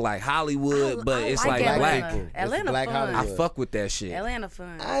 Atlanta like Hollywood, but it's like black. Atlanta black fun. Hollywood. I fuck with that shit. Atlanta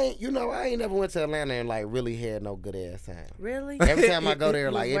fun. I ain't never went to Atlanta and like really had no good ass time. Really? Every time I go there,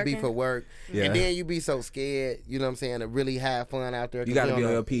 You like was it be working? for work, Yeah. and then you be so scared. You know what I'm saying? To really have fun out there. You gotta be on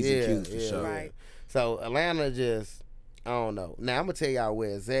know- your P's and Q's for sure. Right. So Atlanta just, I don't know. Now I'm gonna tell y'all where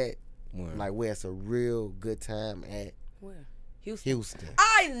it's at. Where? Like where it's a real good time at. Where? Houston. Houston.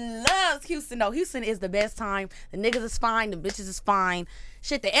 I love Houston though. Houston is the best time. The niggas is fine. The bitches is fine.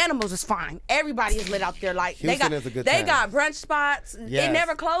 Shit, the animals is fine. Everybody is lit out there. Like Houston is a good they time. got brunch spots. Yes. It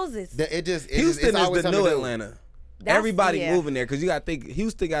never closes. Houston it's is always the something new to do. Atlanta. That's- Everybody yeah. moving there because you gotta think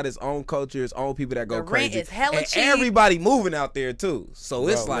Houston got its own culture, its own people that go The rent crazy. is hella and cheap. everybody moving out there too. So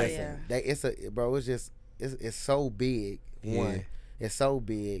it's Bro, like listen, it's just it's so big. Yeah. One, it's so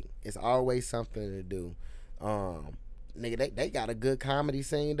big. It's always something to do. Nigga, they got a good comedy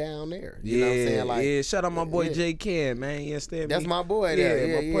scene down there. You know what I'm saying? Like, yeah, shout out my boy yeah. J Ken, man. You understand that's me? my boy. Yeah,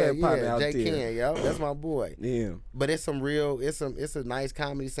 There. my boy partner out Jay there. Ken, yo, that's my boy. Yeah. But it's a nice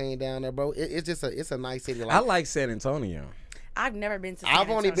comedy scene down there, bro. It's a nice city. Like, I like San Antonio. I've never been to. San I've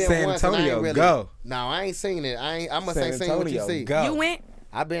only been Antonio. once. And I ain't Antonio, really, go. No, I ain't seen it. I must San ain't seen what you Antonio, see. go. You went?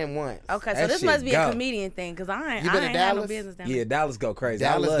 I've been once. Okay, so That this shit must be go. a comedian thing because I ain't You been to had no Dallas? business down Yeah, there. Dallas go crazy.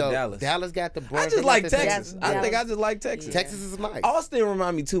 I love Dallas. Dallas got the brunch. I They just got like the Texas. Dallas. I think I just like Texas. Yeah. Texas is nice. Austin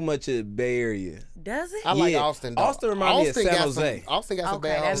remind me too much of Bay Area. Does it? I like Yeah. Austin. Though. Austin remind me of San got Jose. Austin got some Okay,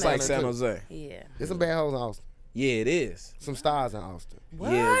 bad that hoes. It's makes down like there, San too. Jose. Yeah. There's some bad hoes in Austin. Yeah, it is. Some stars in Austin.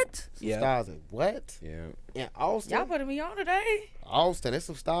 What? Yeah. Stars in what? Yeah. In Austin. Y'all putting me on today? Austin. There's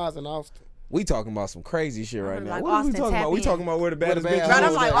some stars in Austin. We talking about some crazy shit right I'm now. like, What are we Austin, talking tap about? We in. talking about where the baddest bad bitches Right, I'm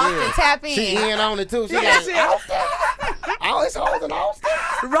hoes like, at? Austin, Yeah. tap in. She in on it too. She Yeah, like, she- Austin. Oh, it's hoes in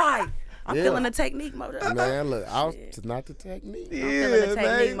Austin. Right. I'm Yeah. feeling the technique, Mojo. Man, look, Austin's not the technique. I'm feeling the Yeah,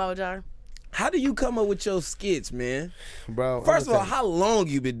 technique, man. Mojo. How do you come up with your skits, man? Bro. First of all, how long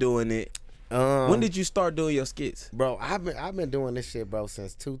you been doing it? when When did you start doing your skits? Bro, I've been doing this shit, bro,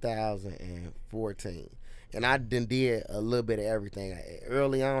 since 2014. And I did a little bit of everything.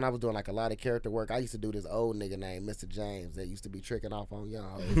 Early on, I was doing like a lot of character work. I used to do this old nigga named Mr. James that used to be tricking off on young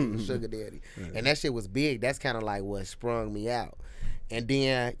hoes, sugar daddy. And that shit was big. That's kind of like what sprung me out. And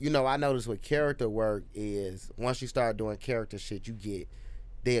then, you know, I noticed what character work is, once you start doing character shit, you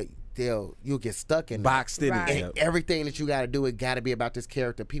get you'll get stuck in boxed in Right. it. and everything that you got to do, it got to be about this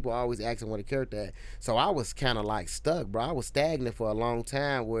character. People always asking what a character is. So I was kind of like stuck, bro. I was stagnant for a long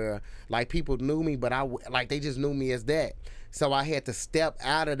time where like people knew me, but like they just knew me as that. So I had to step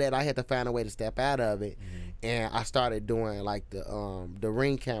out of that. I had to find a way to step out of it, and I started doing like the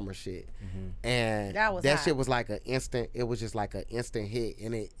ring camera shit, and that shit was like an instant. It was just like an instant hit,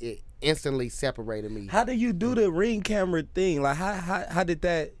 and it instantly separated me. How do you do the ring camera thing? Like how did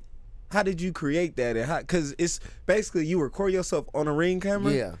that? How did you create that? And because it's basically you record yourself on a ring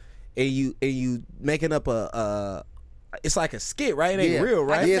camera, Yeah, and you making up it's like a skit, right? It ain't yeah. real,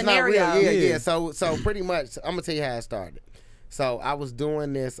 right? Yeah, it's not real. Scenario. Yeah. So pretty much, I'm gonna tell you how it started. So I was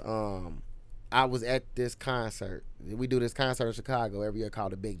doing this. I was at this concert. We do this concert in Chicago every year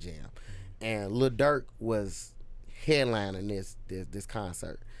called the Big Jam, and Lil Durk was headlining this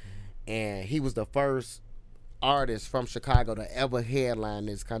concert, and he was the first artist from Chicago to ever headline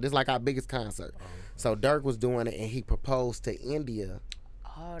this concert. This is like our biggest concert. So Durk was doing it, and he proposed to India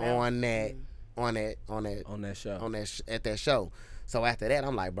on that show. At that show. So after that,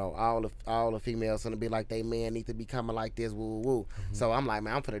 I'm like, bro, all the females gonna be like, they man need to be coming like this, woo woo woo. So I'm like,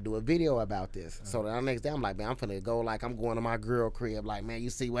 man, I'm finna do a video about this. So the next day, I'm like, man, I'm finna go like I'm going to my girl crib, like, man, you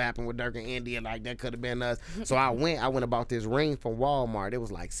see what happened with Durk and India, like that could have been us. So I went and bought this ring from Walmart. It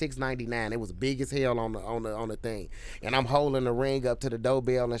was like $6.99. It was big as hell on the thing, and I'm holding the ring up to the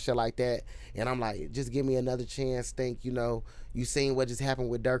doorbell and shit like that. And I'm like, just give me another chance. Think, you seen what just happened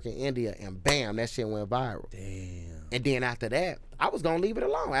with Durk and India, and bam, that shit went viral. Damn. And then after that, I was gonna leave it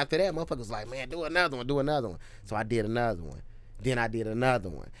alone. After that, motherfuckers was like, man, do another one. So I did another one. Then I did another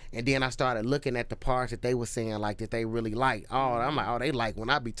one. And then I started looking at the parts that they were saying like that they really like. Oh, I'm like, they like when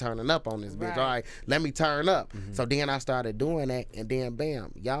I be turning up on this bitch. Right. All right, let me turn up. So then I started doing that, and then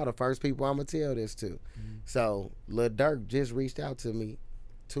bam, y'all the first people I'm gonna tell this to. So Lil Durk just reached out to me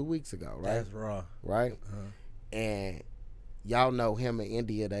 2 weeks ago, right? That's raw. Right? And y'all know him in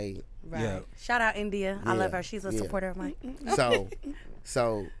India, they Right. Yeah. Shout out India. I Yeah. love her. She's a Yeah. supporter of mine.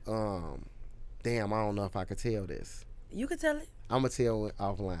 so damn, I don't know if I could tell this. You could tell it. I'm gonna tell it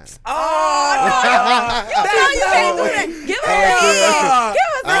offline. Oh, no, you can't do that. Give us a hint. Give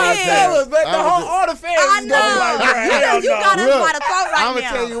us a hint. All the fans I is know. gonna be like, bro, hell You no. got us Look, by the throat right I'm now.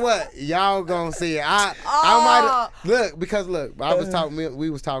 gonna tell you what, y'all gonna see it. I might look because I was talking. We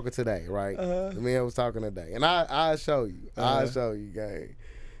was talking today, right? Me and I was talking today, and I'll show you. I'll show you, gang.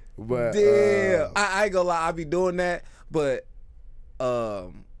 But Damn. I ain't gonna lie, I be doing that, but I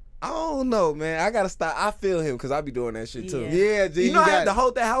don't know, man. I gotta stop. I feel him because I be doing that shit too. yeah, G, You know, I had got to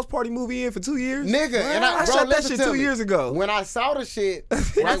hold that house party movie in for 2 years. nigga, and I bro, shot that listen shit to 2 me. years ago. When I saw the shit,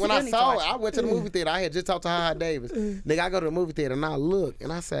 right? When I That's saw it, funny. I went to the movie theater. I had just talked to Ha Davis. Nigga, I go to the movie theater and I look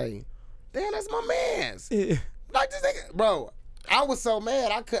and I say, damn, that's my man's. Like this nigga, bro. I was so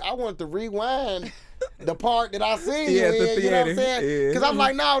mad. I wanted to rewind the part that I seen you Yeah, in. the You know what I'm theater. saying? Yeah. Because I'm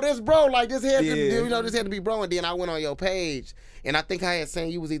like, no, this bro, like this had to, Yeah. this had to be bro. And then I went on your page, and I think I had seen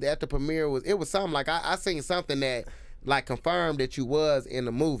you was either at the premiere. It was something like I seen something that like confirmed that you was in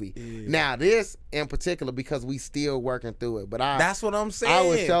the movie. Yeah. Now this in particular because we still working through it, but That's what I'm saying. I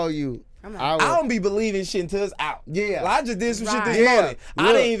would show you. I don't be believing shit until it's out. Yeah. Like, I just did some shit this Yeah. morning. I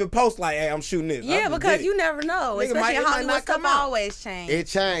Look. didn't even post like, hey, I'm shooting this. I Yeah, just because did it. you never know. Nigga, Especially it in might Hollywood, not stuff come out. always change. It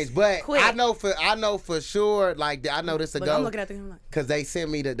changed, but Quick. I know for sure. Like I know this Look, ago. I'm looking at the like, Cause they sent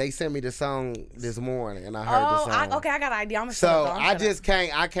me the song this morning, and I heard the song. okay, I got an idea. I'm gonna So shut up, I just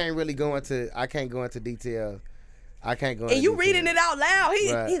can't. I can't really go into. I can't go into detail. I can't go. And you reading it out loud.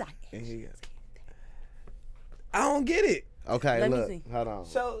 He Right. like, I don't get it. Okay, Let me look. see. Hold on.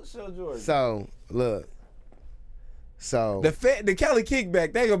 Show Jordan. So look. So The Cali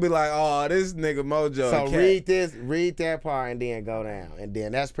kickback, they gonna be like, oh, this nigga Mojo. so cat. read that part, and then go down, and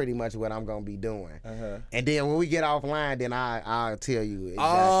then that's pretty much what I'm gonna be doing. Uh-huh. And then when we get offline, then I'll tell you exactly.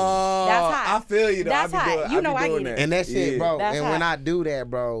 Oh, That's hot. I feel you though. That's I be hot. doing, You I know be I doing get that. it. And that shit, Yeah. bro. That's and when hot. I do that,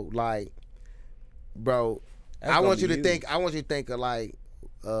 bro, like, bro, That's I gonna want you be to you. think. I want you to think of like,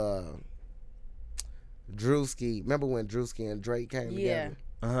 Drewski. Remember when Drewski and Drake came Yeah. together?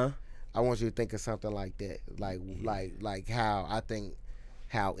 Uh-huh. I want you to think of something like that, like how I think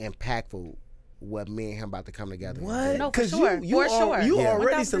how impactful what me and him about to come together. What? No, for 'Cause sure. you For sure. You Yeah.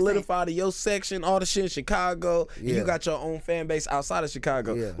 already 1000%. solidified in your section, all the shit in Chicago. Yeah. You got your own fan base outside of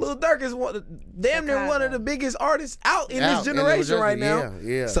Chicago. Yeah. Lil Durk is damn near one of the biggest artists out in this generation right now.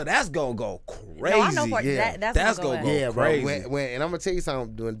 Yeah. So that's gonna go crazy. no, I know for yeah. that's gonna go. go Yeah, bro. crazy. When and I'm gonna tell you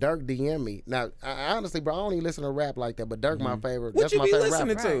something. When Dirk DM me, now I honestly, bro, I don't even listen to rap like that. But Dirk, my favorite. What that's you my be favorite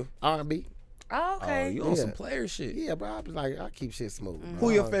listening rapper. to? R&B. Oh, Oh, okay. you on Yeah. some player shit. Yeah, bro. I be like, I keep shit smooth. Who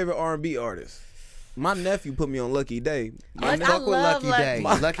your favorite R&B artist? My nephew put me on Lucky Day. I fuck with Lucky Day.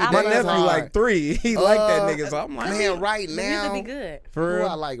 Lucky Day My is nephew hard. like 3. He like that nigga, so I'm like, man, right The now, music be good. for who real.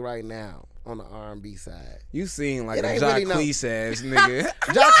 I like right now on the R&B side. You seem like It a ain't really no- Jacquees ass nigga.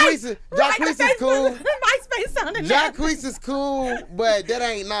 Jacquees is cool. MySpace sounded that. Jacquees is cool, but that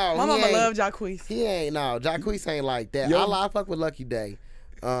ain't no. My he mama ain't- love Jacquees. He ain't no. Jacquees ain't like that. Yo. I fuck with Lucky Day.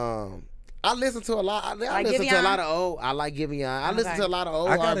 I listen to a lot. I Like listen to a Giveon? lot of old. I like Giveon. I listen to a lot of old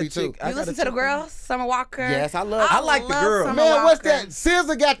I got a R&B too. chick- I You got listen a to the chick- girls? Summer Walker. Yes, I love. I like the love girl. Summer Man, what's Walker. that?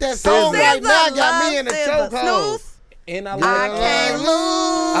 SZA got that song right now. Got me in the chokehold. Snooze. And I I like can't lose.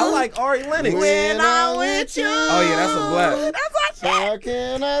 I like Ari Lennox. When I'm with you. Oh yeah, that's a black. That's my shit. How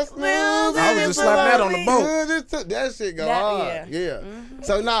can I snooze? I was just slapping that on the boat. That shit go That- hard. yeah. Yeah.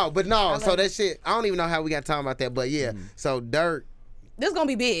 So no. So that shit. I don't even know how we got talking about that, but yeah. So Dirk. This is gonna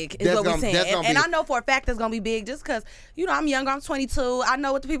be big, is That's what we're gonna- saying. that's gonna And be- I know for a fact it's gonna be big just because, you know, I'm younger, I'm 22. I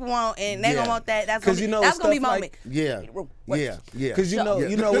know what the people want, and they Yeah. gonna want that. That's gonna 'Cause be, you know that's gonna be stuff like- moment. Yeah. Yeah. Cause you know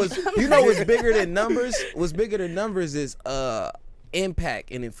what's bigger than numbers. What's bigger than numbers is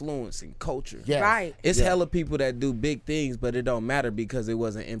impact and influence and culture. Yes. Right. It's Yeah. hella people that do big things, but it don't matter because it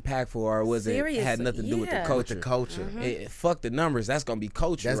wasn't impactful or it wasn't Seriously, had nothing to do with the yeah. culture. The culture. Fuck the numbers. That's gonna be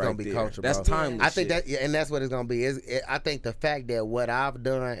culture. That's right gonna be there. culture, That's bro. timeless. I think shit. that, yeah, and that's what it's gonna be. I think the fact that what I've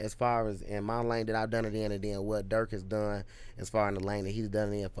done as far as in my lane that I've done it in, and then what Dirk has done as far in the lane that he's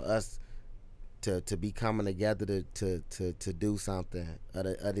done it in for us to be coming together to do something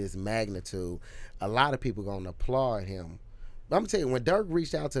of this magnitude. A lot of people gonna applaud him. But I'm gonna tell you, when Dirk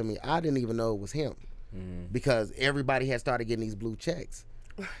reached out to me, I didn't even know it was him because everybody had started getting these blue checks.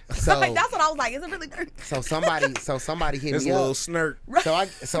 So Like, that's what I was like. Is it really Dirk? so somebody hit It's me a little up. snirk.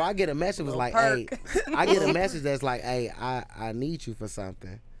 So I get a message was like, hey, I get a message that's like, hey, I need you for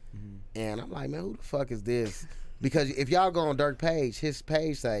something. And I'm like, man, who the fuck is this? Because if y'all go on Dirk page, his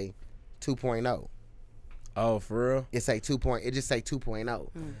page say 2.0. Oh, for real? It say 2. It just say 2.0.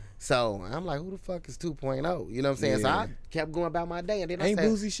 So I'm like, who the fuck is 2.0? You know what I'm saying? So Yeah. I kept going about my day, and then Ain't I said,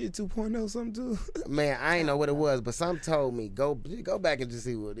 Boozy shit 2.0 something too? man, I ain't know what it was, but some told me go back and just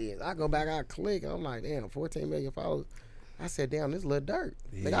see what it is. I go back, I click, I'm like, damn, 14 million followers. I said, damn, this little Dirk.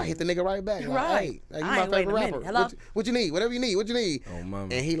 Nigga, I hit the nigga right back. Like, Right. hey, you I my ain't waiting favorite a rapper. minute. Hello? What you need? Whatever you need. What you need? Oh,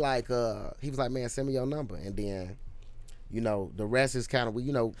 mama. And he was like, man, send me your number. And then, you know, the rest is kind of, we've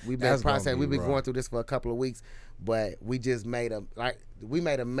been That's gonna processing. be We've been rough. going through this for a couple of weeks, but we just made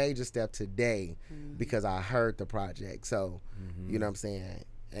a major step today because I heard the project. So, you know what I'm saying?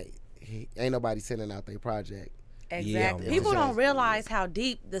 Ain't nobody sending out their project. Exactly. Yeah, People man. don't realize how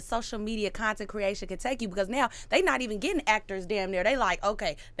deep the social media content creation can take you because now they not even getting actors damn near. They like,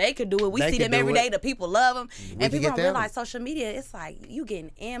 okay, they could do it. We They see can them do every it. day. The people love them. We And can people get don't them. realize social media, it's like you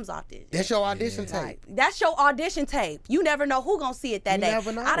getting M's off this. That's your audition Like, tape. that's your audition tape. You never know who gonna see it that You day.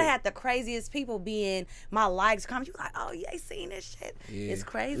 never know. I done had the craziest people be in my likes comments. You like, oh, you ain't seen this shit. Yeah. It's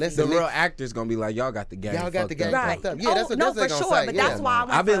crazy. Listen, The real actors gonna be like, y'all got the game. Y'all got the fucked game up. fucked up. Yeah, that's what no, they for gonna sure. say. But Yeah. that's why I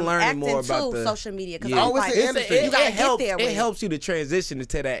went I've been from learning acting more about to the social media because Yeah. Oh, it's like, the industry. you gotta get there. It with it. helps you to transition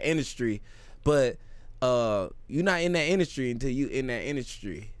into that industry, but you're not in that industry until you in that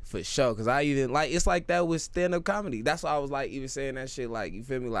industry for sure. Cause I even like it's like that with stand up comedy. That's why I was like even saying that shit. Like you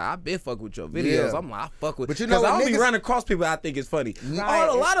feel me? Like I been fuck with your videos. Yeah. I'm like I fuck with. But you know cause what I don't be niggas- running across people I think it's funny. Right.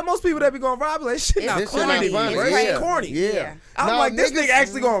 A lot of most people that be going viral, like shit not This shit funny. ain't funny. Bro. It's It's corny. Yeah. I'm No, like this niggas- nigga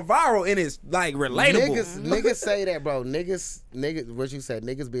actually going viral and it's like relatable. Niggas say that, bro. Niggas, what you said,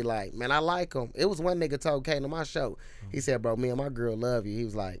 niggas be like, man, I like him. It was one nigga came to my show. He said, bro, me and my girl love you. He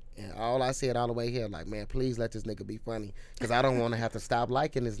was like, and all I said all the way here, like, man, please let this nigga be funny. Because I don't want to have to stop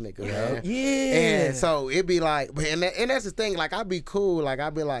liking this nigga, man. Yeah. And so it be like, and that's the thing, like, I be cool. Like, I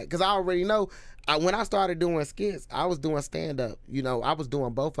be like, because I already know, when I started doing skits, I was doing stand-up. You know, I was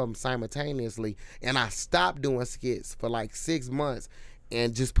doing both of them simultaneously. And I stopped doing skits for like 6 months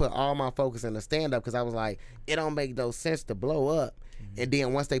and just put all my focus in the stand-up because I was like, it don't make no sense to blow up. And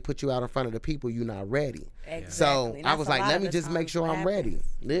then once they put you out in front of the people, you're not ready. Exactly. So And I that's was a like, lot let of me the just make times sure what I'm ready. happens.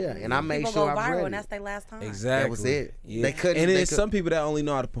 Yeah, and I made People sure go I'm viral ready. and that's their last time. Exactly. That was it. Yeah. They couldn't. And they there's could- some people that only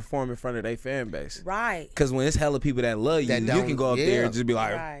know how to perform in front of their fan base. Right. Cause when it's hella people that love you, That you don't- can go up there yeah. and just be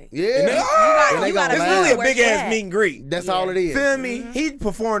like, Right. Yeah. And they- And they you gonna gotta it's laugh. really a where big she ass at. meet and greet. That's Yeah. all it is. Feel me? He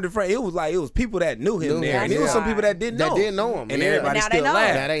performed in front. It was people that knew him Knew there, him, and it was yeah. some people that didn't know. That didn't know him. and yeah. everybody Now they still know.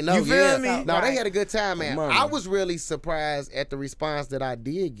 laughed. Now they know. You feel yeah. me? No, Right. they had a good time, man. Mama. I was really surprised at the response that I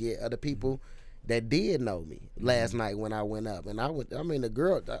did get of the people that did know me last night when I went up. And I mean, the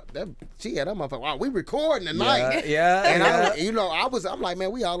girl, she had that motherfucker. Wow, we recording tonight. Yeah, And yeah. I'm like,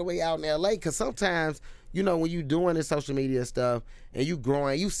 man, we all the way out in LA. Cause sometimes you know, when you doing this social media stuff and you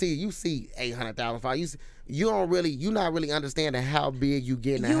growing, you see 800,000 followers. You're not really understanding how big you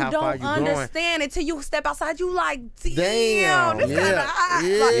getting and how far you growing. You don't understand until you step outside. You like, damn, this kind of hot.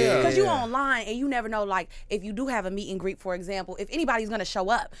 Because you yeah. online and you never know, like, if you do have a meet and greet, for example, if anybody's gonna show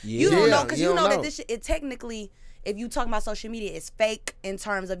up, you don't know, because you know that this shit, it technically, if you talking about social media, it's fake in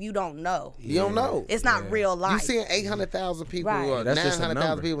terms of you don't know. You don't know. It's not real life. You seeing 800,000 people or That's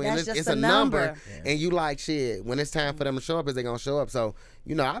 900,000 people, and it's a number. And you like, shit, when it's time for them to show up, is they gonna show up? So,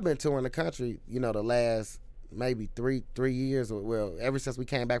 you know, I've been touring the country, you know, the last maybe three years, well, ever since we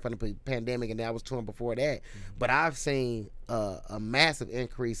came back from the pandemic, and then I was touring before that. But I've seen a massive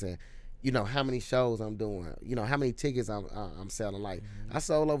increase in, you know, how many shows I'm doing, you know, how many tickets I'm selling. Like, I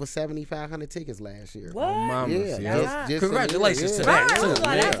sold over 7,500 tickets last year. What? Yeah. Just congratulations to that too.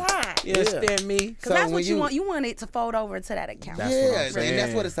 That's hot. You understand me? Because that's what you want. You want it to fold over to that account. And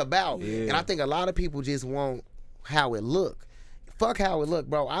that's what it's about. And I think a lot of people just want how it look. Fuck how it look,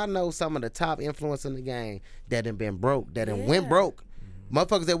 bro. I know some of the top influencers in the game that done been broke, that done went broke.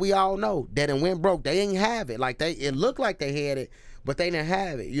 Motherfuckers that we all know that done went broke. They ain't have it. Like, it looked like they had it, but they didn't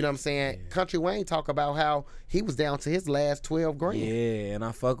have it. You know what I'm saying? Country Wayne talk about how he was down to his last 12 grand. Yeah, and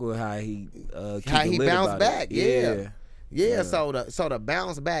I fuck with how he bounced back. Yeah. So the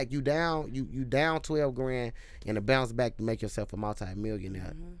bounce back, you down 12 grand, and the bounce back to make yourself a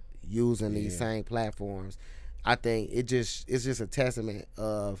multi-millionaire using these same platforms. I think it's just a testament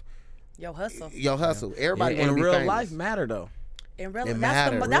of your hustle. Everybody in real famous. Life matter though. In real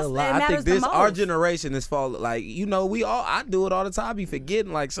life, I think this our generation is fall like, you know, I do it all the time. I be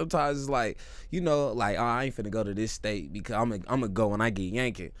forgetting, like, sometimes it's like, you know, like, oh, I ain't finna go to this state because I'm gonna go when I get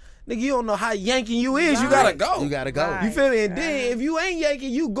yanked. Nigga, you don't know how yanking you is. Right. You gotta go. You gotta go. Right. You feel me? And then if you ain't yanking,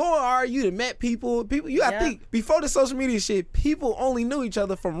 you going, all right, you done met people. You gotta think, before the social media shit, people only knew each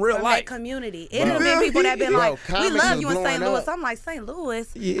other from real life. That community. It have been people that been like, we love you in St. Louis. I'm like, St. Louis?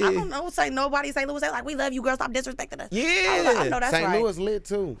 Yeah. I don't know, nobody in St. Louis. They like, we love you, girl. Stop disrespecting us. Yeah. I know that's St. right. Louis lit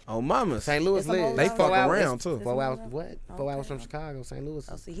too. Oh, mama. St. Louis lit. They fuck around too. 4 hours. What? 4 hours from Chicago, St. Louis.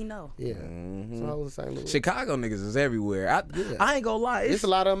 Oh, see, he know. Yeah. So I was in St. Louis. Chicago niggas is everywhere. I ain't gonna lie. It's a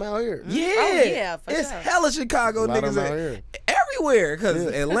lot of them out here. Yeah. Oh, yeah, for it's sure. hella Chicago niggas out here. Everywhere. Because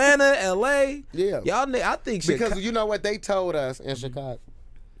Atlanta, LA. Yeah. Y'all, I think because you know what they told us in Chicago.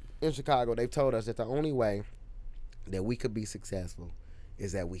 In Chicago, they told us that the only way that we could be successful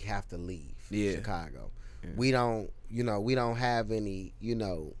is that we have to leave Chicago. Yeah. We don't have any, you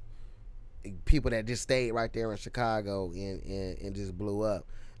know, people that just stayed right there in Chicago and just blew up.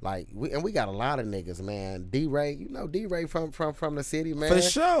 Like, we got a lot of niggas, man. D-Ray, you know D-Ray from the city, man. For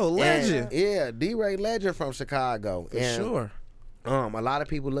sure, legend. D-Ray legend from Chicago. For sure. A lot of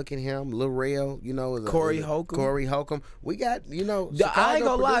people look at him. Lil Rel, you know, Corey Holcomb. We got, you know, I ain't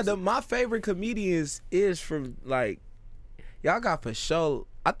gonna lie. My favorite comedians is from, like, y'all got for sure.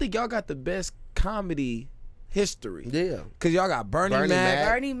 I think y'all got the best comedy history. Yeah. Cause y'all got Bernie Mac.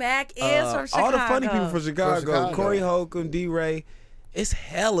 Bernie Mac is from Chicago. All the funny people from Chicago. Corey Holcomb, D-Ray. It's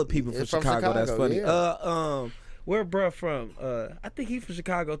hella people from Chicago that's funny. Yeah. Where bruh from? I think he from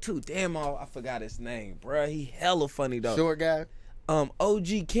Chicago too. Damn, I forgot his name, bruh. He hella funny though. Short guy.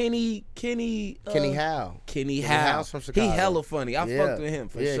 OG Kenny Howe. Kenny Howe from Chicago. He hella funny. I fucked with him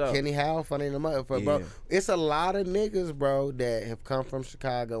for sure. Yeah, Kenny Howe funny in the motherfucker, bro. It's a lot of niggas, bro, that have come from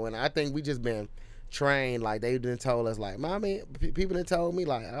Chicago, and I think we just been trained. Like, they done told us, like, people done told me,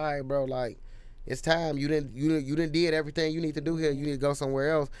 like, all right, bro, like, it's time. You didn't did everything you need to do here. You need to go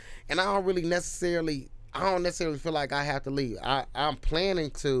somewhere else. And I don't necessarily feel like I have to leave. I'm planning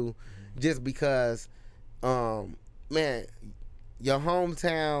to, just because, man, your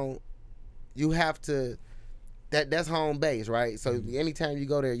hometown, you have to. That's home base, right? So anytime you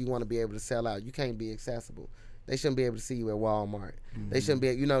go there, you want to be able to sell out. You can't be accessible. They shouldn't be able to see you at Walmart. They shouldn't be.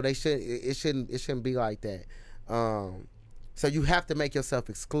 You know, they should. It shouldn't be like that. So you have to make yourself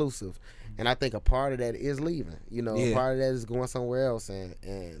exclusive. And I think a part of that is leaving. You know, a part of that is going somewhere else.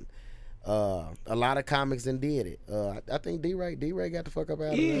 And a lot of comics done did it. I think D-Ray got the fuck up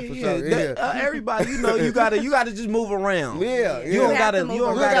out of there for sure. Everybody, you know, you gotta just move around. Yeah. You don't gotta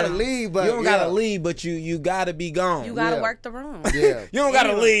leave, but you don't gotta leave, but you gotta be gone. You gotta work the room. Yeah. You don't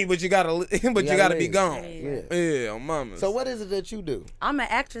gotta leave, but you gotta be gone. Yeah, mama. So what is it that you do? I'm an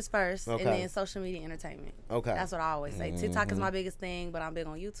actress first, and then social media entertainment. Okay. That's what I always say. TikTok is my biggest thing, but I'm big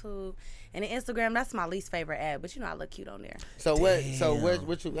on YouTube. And then Instagram, that's my least favorite ad, but you know I look cute on there. So what's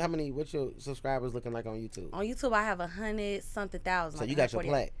your subscribers looking like on YouTube? On YouTube, I have 100-something thousand. So you got your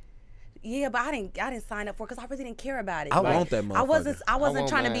plaque. Yeah, but I didn't sign up for it because I really didn't care about it. I want that motherfucker. I wasn't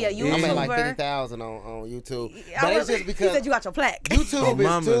trying to be a YouTuber. I'm at like 50,000 on YouTube. But it's just because he said you got your plaque.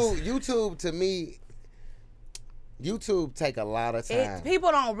 YouTube to me, YouTube take a lot of time.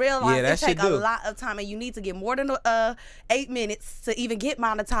 People don't realize Yeah, that it take shit a do. lot of time, and you need to get more than 8 minutes to even get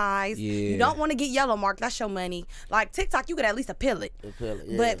monetized. Yeah. You don't want to get yellow marked. That's your money. Like TikTok, you could at least appeal it. Yeah.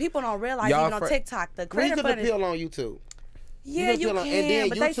 But people don't realize Y'all even on TikTok, the You creator can button. appeal on YouTube. Yeah, you appeal on- can, and then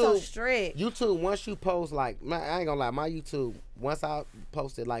but they so YouTube- strict. YouTube, once you post I ain't gonna lie, my YouTube, once I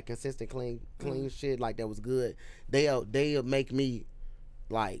posted like consistent clean shit like that was good, they'll make me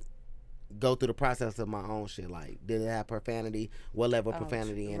like go through the process of my own shit. Like, did it have profanity? What level of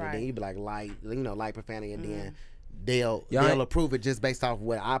profanity in it? right. Then you be like light profanity, and then they'll Y'all- approve it just based off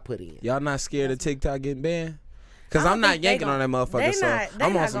what I put in. Y'all not scared of TikTok getting banned? Cause I don't I'm not think they yanking on that motherfucker, so they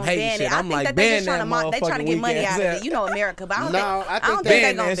I'm not on some gonna hating ban shit. it. I I'm think like, that they ban just that they trying to get money weak out of ass. it. You know America, but I don't No, think, I I don't think think ban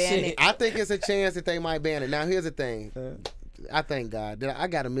they gonna that ban shit. it. I think it's a chance that they might ban it. Now, here's the thing. I thank God that I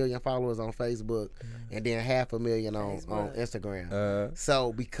got 1 million followers on Facebook and then 500,000 on Instagram.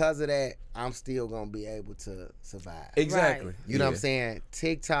 So because of that, I'm still gonna be able to survive. Exactly. Right. You know what I'm saying?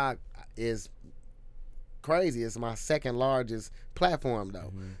 TikTok is crazy. It's my second largest platform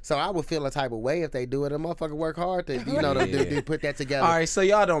though. So I would feel a type of way if they do it. A motherfucker work hard to to put that together. All right, so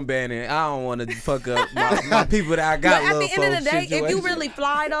y'all don't ban it. I don't want to fuck up my people that I got. But at the end of the day, if you situation. really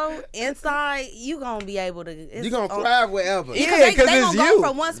fly though inside, you gonna be able to. You gonna thrive wherever. Yeah, they 'cause gonna it's go you.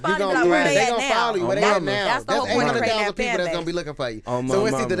 from one spot You to gonna like where thrive. they They at gonna now. follow you where they at now. That's the whole That's point of creating 800,000 that people fan that's base. gonna be looking for you. Oh, my So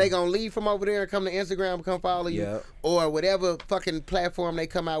it's either mama. they gonna leave from over there and come to Instagram and come follow you, Yep. or whatever fucking platform they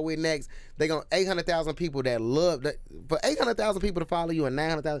come out with next. They gonna 800,000 people that love that. For 800,000 people to follow you and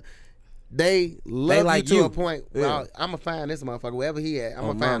 900,000. They love like you to you. a point. Yeah. Well, I'm gonna find this motherfucker wherever he at. I'm gonna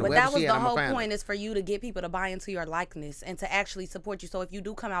Oh, find mama. him. But Wherever that was she the at, I'ma whole find point him. is for you to get people to buy into your likeness and to actually support you. So if you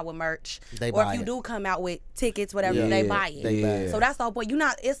do come out with merch, They or buy if you it. do come out with tickets, whatever, Yeah. they buy it. They buy it. So that's the whole point.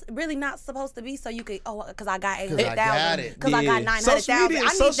 It's really not supposed to be so you could because I got 800,000, got it. because I got 900,000. I need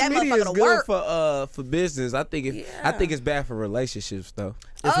that social media is motherfucker to good work. for business. I think it's bad for relationships though.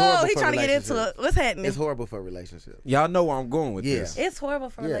 It's Oh, horrible he for trying to get into relationships. it. What's happening? It's horrible for relationships. Y'all know where I'm going with Yeah. this. It's horrible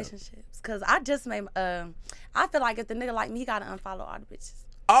for Yeah. relationships because I just made. I feel like if the nigga like me, he gotta unfollow all the bitches.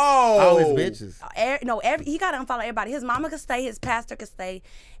 All his Oh, bitches. He gotta unfollow everybody. His mama could stay. His pastor could stay.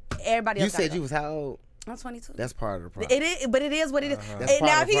 Everybody You else. gotta said go. you was how old? I'm 22. That's part of the problem. It is, but it is what it is. That's And part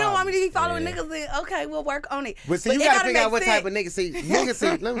now, of if the he don't want me to be problem. following niggas, then okay, we'll work on it. But see, you it gotta figure out make what type of sense. niggas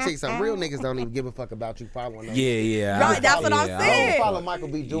see. Let me tell you something. Real niggas don't even give a fuck about you following them. yeah. Right, that's what I'm I saying. don't follow Michael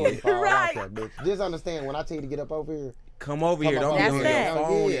B. Jordan. Right. Right. Bitch. Just understand when I tell you to get up over here. Come over here. Don't be That's on that. your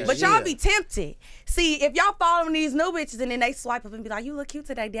phone. Yeah. and But shit. y'all be tempted. See, if y'all following these new bitches and then they swipe up and be like, "You look cute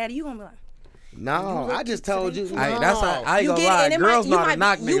today, daddy," you gonna be like, No, I just told you. Hey, No. That's how I ain't You gonna get it, lie. and it Girls might- know you how to might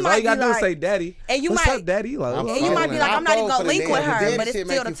knock be- you niggas. All might you gotta be do is like- say daddy. and you What's might- up, daddy? Like, I'm "What's And you up, might be man?" like, I'm not even fold gonna for the link with daddy. her, The but daddy it's shit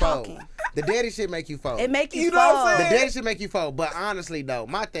still make the you fold. talking. The daddy shit make you fold. It make you, You know what I'm fold. The saying? daddy shit make you fold. But honestly though,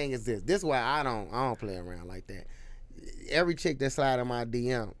 my thing is this. This is why I don't play around like that. Every chick that slide in my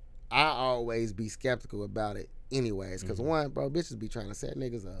DM, I always be skeptical about it anyways. Cause one, bro, bitches be trying to set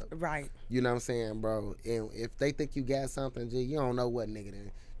niggas up. Right. You know what I'm saying, bro? And if they think you got something, G, you don't know what nigga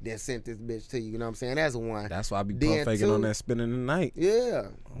then sent this bitch to you. You know what I'm saying? That's one. That's why I be Then pump faking two- on that spending the night. Yeah.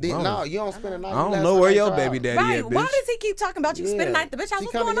 Then, mama. no, you don't spend a night. I you don't last know a where night your out. baby daddy Right. at, Why bitch. does he keep talking about you Yeah. spend the night at the bitch house? She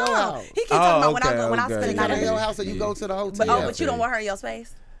What's come to going your on? house. He keep talking about when I okay. spend the She night come at to the your bitch. house or you go to the hotel. But but you Yeah. don't want her in your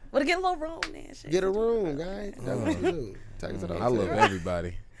space. Well, to get a little room then. Shit. Get a room, guys. That's what you do. Take it to the I hotel. love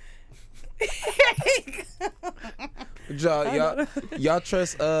everybody. Y'all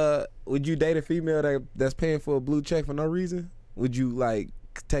trust? Would you date a female that's paying for a blue check for no reason? Would you like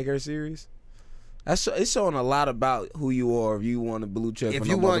take her serious? It's showing a lot about who you are if you want a blue check. If for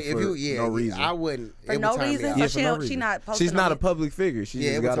you no want, no reason. I wouldn't. For It would no turn me reason? off. So Yeah, for no she reason. not posting She's not on a it? public figure. She Yeah,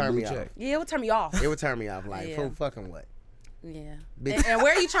 it just would got a turn blue me off. check. Yeah, it would turn me off. It would turn me off. Like, Yeah. for fucking what? Yeah. Bitch. And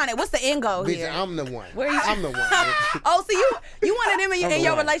where are you trying to? What's the end goal Bitch, here? I'm the one. Where you- I'm the one. bitch. Oh, so you one of them I'm in the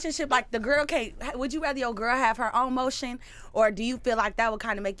your one. relationship, like the girl can't. Would you rather your girl have her own motion, or do you feel like that would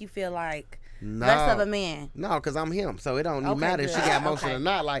kind of make you feel like No. less of a man? No, because I'm him. So it don't even Okay, matter if she good. got motion Okay. or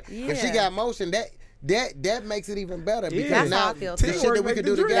not. Like, if she Yeah. got motion, that makes it even better. Because That's how now I feel, the too. shit that we Teamwork could make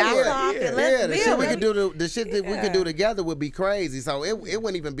do the dream together. That's how I feel. Let's Yeah, the build, shit we baby. could do, the shit that we could do together would be crazy. So it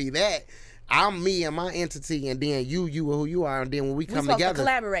wouldn't even be that. I'm me and my entity, and then you are who you are, and then when we come supposed to together,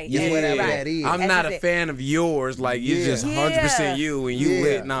 collaborate. Yeah, Yeah, whatever right. that is. I'm That's not just a it. fan of yours. Like you're Yeah. just 100% you and you Yeah.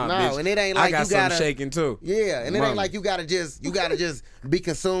 lit. Nah, No, bitch. and it ain't I like got you something gotta- shaking too. Yeah, and it Mama. ain't like you gotta just be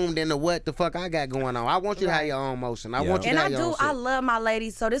consumed into what the fuck I got going on. I want you to have your own motion. I Yeah. want you And to I have your own I shit. love my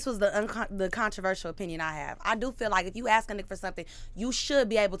ladies. So this was the controversial opinion I have. I do feel like if you ask a nigga for something, you should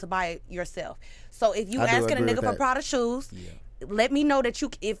be able to buy it yourself. So if you I do asking a agree nigga with for that. Prada shoes, let me know that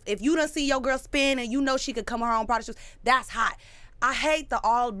if you done see your girl spin and you know she could come with her own Prada shoes, that's hot. I hate the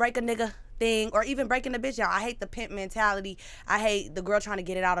all break a nigga thing, or even breaking the bitch out. I hate the pimp mentality. I hate the girl trying to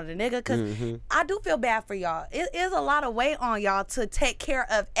get it out of the nigga, because I do feel bad for y'all. It is a lot of weight on y'all to take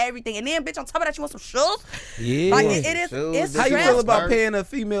care of everything, and then bitch on top of that you want some shoes. Yeah, like it is. It's how you feel stressful. about paying a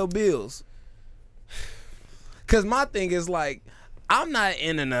female bills? Cause my thing is like, I'm not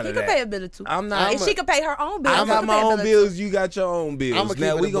into none of that. You can pay a bill or two. I'm not. And she can pay her own bills. I got my own bills. You got your own bills.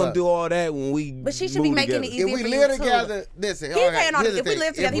 Now we gonna do all that when we. But she should be making it easier. If we for live you together, too. listen. He paying all the, if we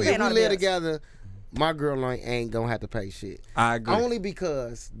live together, he paying all the bills. If we live together, my girl ain't gonna have to pay shit. I agree. Only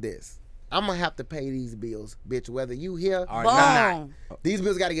because I'm gonna have to pay these bills, bitch. Whether you here or Boom. not, these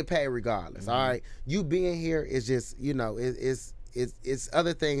bills got to get paid regardless. All right, you being here is just, you know, it's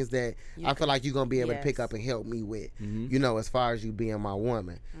other things that I feel like you're gonna be able to pick up and help me with. You know, as far as you being my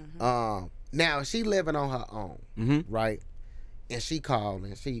woman. Now she living on her own, right? And she called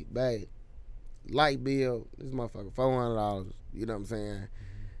and she, babe, light bill, this motherfucker $400. You know what I'm saying?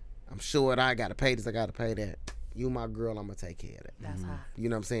 I'm sure I gotta pay this, I gotta pay that. You my girl, I'm gonna take care of that. That's hot. You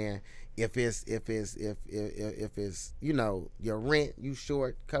know what I'm saying? If it's you know, your rent, you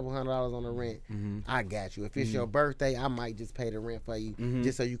short a couple $100 on the rent, I got you. If it's your birthday, I might just pay the rent for you,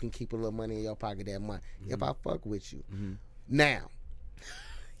 just so you can keep a little money in your pocket that month. If I fuck with you. Now,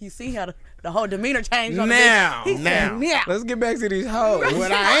 you see how the whole demeanor changed on now. the now. Let's get back to these hoes.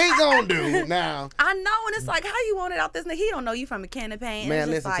 What I ain't gonna do now. I know, and it's like, how you want it out this nigga? He don't know you from a can of paint. Man,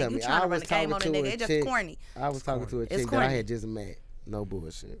 it's just listen like, to me. you trying I to run was the game talking on a to nigga. a It's chick. just corny. I was talking to a chick that corny. I had just met. No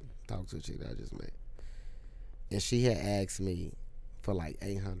bullshit. Talking to a chick that I just met. And she had asked me for like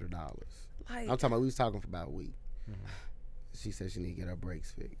 $800. Like, I'm talking about, we was talking for about a week. She said she need to get her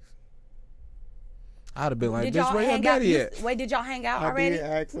brakes fixed. I'd have been like, did bitch, y'all where your hang out? daddy at? Wait, did y'all hang out I already? did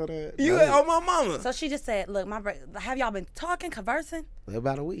ask her that. You No. on my mama. So she just said, look, have y'all been talking, conversing?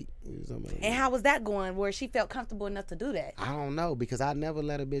 About a week. It was about a week. And how was that going where she felt comfortable enough to do that? I don't know, because I never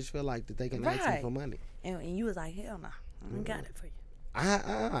let a bitch feel like that they can ask me for money. And you was like, hell no, I ain't got it for you.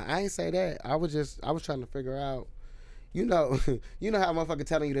 I ain't say that. I was trying to figure out, you know how motherfucker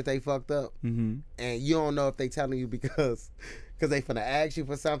telling you that they fucked up, and you don't know if they telling you because they finna ask you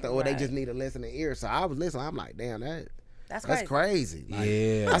for something, or they just need a listening ear. So I was listening. I'm like, damn, that's crazy. Like,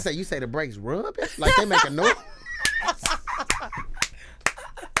 Yeah. I say, you say the brakes rub it? Like they make a noise?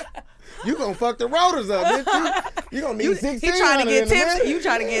 You gonna fuck the rotors up, bitch. You gonna need 16. He trying to get tips. You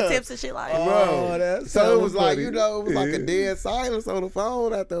trying to get tips and shit like that. Bro, that's so it was like, funny. you know, it was like a dead silence on the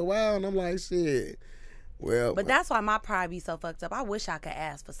phone after a while, and I'm like, shit. Well, But that's why my pride be so fucked up. I wish I could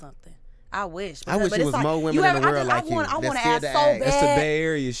ask for something. I wish. I wish but it it's was like, more women in the world like you. I want to that's ask scared so to ask. bad. That's the Bay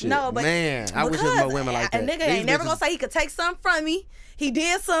Area shit. No, but man, I wish there was more women like that. A nigga These ain't never bitches- gonna say he could take something from me. He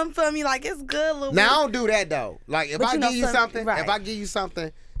did something for me. Like, it's good, little. Now I don't do that though. Like if But I you know give you something, right. if I give you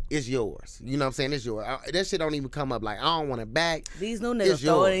something, it's yours. You know what I'm saying? It's yours. That shit don't even come up. Like I don't want it back. These new It's niggas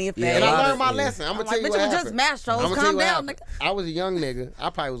throw it in your yours. face. And I lot learned of- my yeah. lesson. I'm gonna I'm tell like, you bitch, what it was just happened. mashed toes. I'ma tell Calm you what down, happened. I was a young nigga. I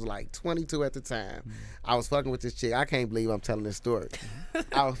probably was like 22 at the time. I was fucking with this chick. I can't believe I'm telling this story.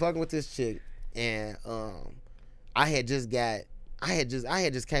 I was fucking with this chick, and I had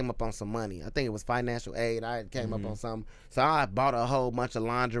just came up on some money. I think it was financial aid. I had came up on something. So I bought a whole bunch of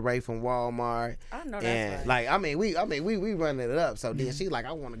lingerie from Walmart. I know that's And right. like we running it up. So then she like,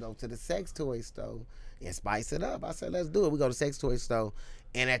 I want to go to the sex toy store and spice it up. I said, let's do it. We go to the sex toy store.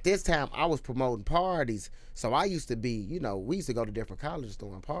 And at this time, I was promoting parties. So I used to be, you know, we used to go to different colleges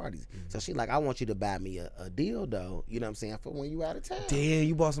doing parties. So she like, I want you to buy me a dildo, you know what I'm saying, for when you out of town. Damn,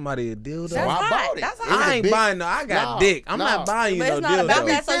 you bought somebody a dildo? So That's I hot. bought it. That's It hot. was I a ain't big- buying no. I got dick. I'm not buying you But no it's not dildo. about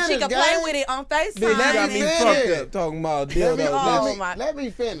that, so she Finish, can play guys. with it on Bitch, FaceTime. you got me Finish. fucked up talking about dildo. Let me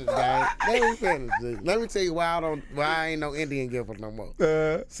finish, guys. Let me finish. Dude. Let me tell you why I ain't no Indian giver no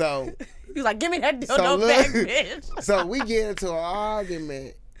more. So You like, give me that So dildo look- back, bitch. so we get into an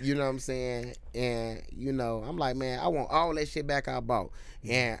argument, you know what I'm saying? And, you know, I'm like, man, I want all that shit back I bought.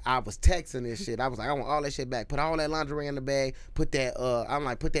 And I was texting this shit. I was like, I want all that shit back. Put all that lingerie in the bag. Put that, I'm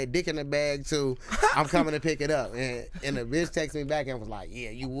like, put that dick in the bag too. I'm coming to pick it up. And the bitch texted me back and was like, yeah,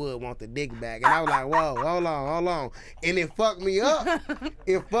 you would want the dick back. And I was like, whoa, hold on. And it fucked me up.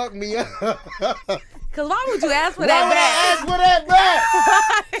 It fucked me up. Because why would you ask for Why that would I ask back? for that back?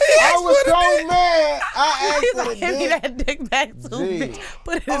 I was so mad. I asked He's for like, the give me dick. that dick back too, Gee. bitch.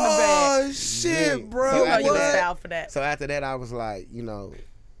 Put it in the bag. Oh shit, Yeah. bro. So You know after you was that- foul for that. So after that, I was like, you know,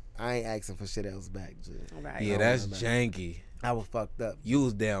 I ain't asking for shit else back, G. Right. Yeah, that's janky. I was fucked up. You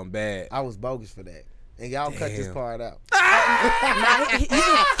was down bad. I was bogus for that. And y'all cut this Damn. part out. Nah, he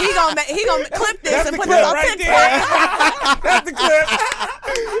gonna clip this and put clip it on right TikTok. That's the clip.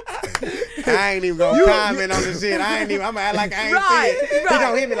 I ain't even gonna comment on the shit. I'm gonna act like I ain't Right, see it. He right.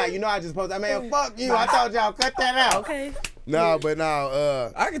 gonna hit me like, you know, I just posted. I mean, fuck you. I told y'all cut that out. Okay. No, but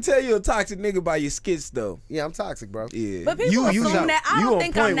no. I can tell you a toxic nigga by your skits though. Yeah, I'm toxic, bro. Yeah. But people assume that. I don't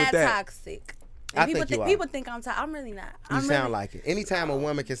think I'm that that. toxic. I People think you are. people think I'm toxic. I'm really not. You I'm sound really, like it. Anytime a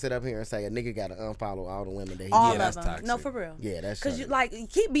woman can sit up here and say a nigga got to unfollow all the women that he all Yeah, of that's them. toxic. No, for real. Yeah, that's Cause you shut like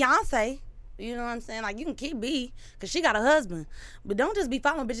keep Beyonce. You know what I'm saying? Like you can keep B, cause she got a husband. But don't just be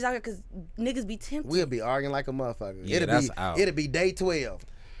following bitches out here, cause niggas be tempted. We'll be arguing like a motherfucker. Yeah, that's out. It'll be day 12.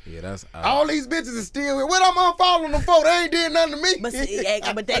 Yeah, that's out. All these bitches is still here. What I'm unfollowing them for? They ain't did nothing to me. But see,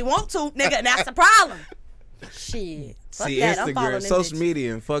 but they want to, nigga. And that's the problem. Shit. Fuck See, that. I'm following Instagram, them social bitches.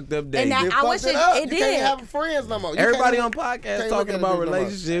 media, and fucked up days. And that- It I fucked wish it up. did. You can't have friends no more. You Everybody can't on look- podcasts can't talking look at about a bitch no more.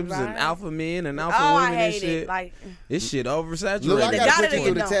 relationships and Right. alpha men and alpha Oh, I women and hate shit. it. Like, This shit oversaturated. Look, I The gotta gotta put you get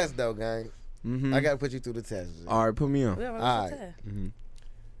through the done. test though, gang. Mhm. I gotta put you through the test. All right, put me on. whatever, All what's right. that?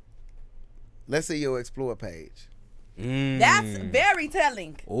 Let's see your explore page. That's very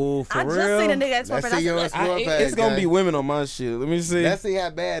telling. Oh, for I real? just seen a nigga explore. Let's see your explore page. It's gonna be gang. women on my shit. Let me see. Let's see how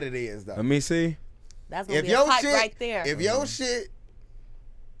bad it is though. Let me see. That's gonna If be a your type shit, right there. if your shit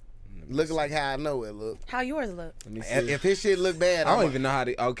look like how I know it look, How yours look? Let me see. if his shit look bad, I don't even know how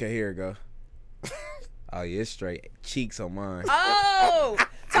to. Okay, here it go. Oh yeah, it's straight cheeks on mine. Oh,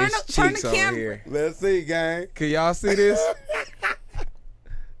 turn It's the cheeks on camera. here. Let's see, gang. Can y'all see this?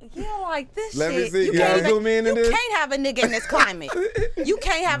 Yeah, like this Let me shit. see, You y'all can't, zoom in you this? can't have a nigga in this climate. You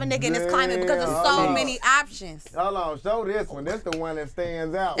can't have a nigga in this climate because there's so Damn. many options. Hold on, show this one. This the one that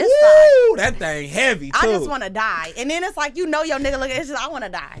stands out. It's fine. Woo, that thing heavy too. I just want to die. And then it's like, you know your nigga looking at this, I want to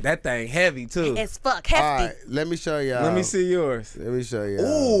die. That thing heavy too. It's fuck, All hefty. right, let me show y'all. Let me see yours. Let me show y'all.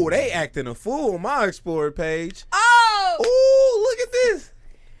 Ooh, they acting a fool on my Explorer page. Oh! Ooh, look at this.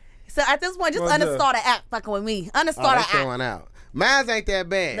 So at this point, just What's uninstall the app fucking with me. Uninstall Oh, that's the app. showing out. Mine ain't that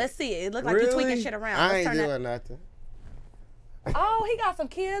bad. Let's see it. It look like you Really? tweaking shit around. I Let's ain't turn that. doing nothing. Oh, he got some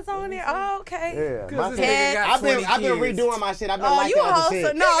kids on there. Oh, okay. Yeah, 'Cause my this shit- nigga got I've been 20 kids. redoing my shit. I've been Oh, liking you other host.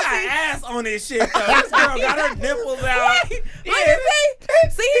 shit. No, He got see. ass on this shit though. This girl got her nipples out. Look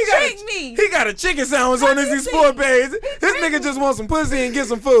at see, he got tricked a, me. He got a chicken sandwich on his you Explorer page. This nigga just wants some pussy and get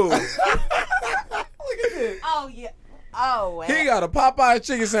some food. Look at this. Oh, yeah. Oh, wow. He got a Popeye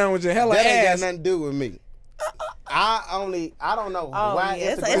chicken sandwich and hella That ain't got ass. nothing to do with me. I don't know Oh, why.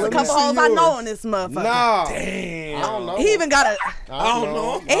 yeah. It's Instagram- a Let me couple see hoes I know yours. on this motherfucker. No. Damn. I don't know. He even got a. I don't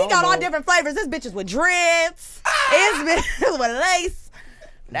know. And he got all different flavors. This bitch is with dreads. This bitch is with lace.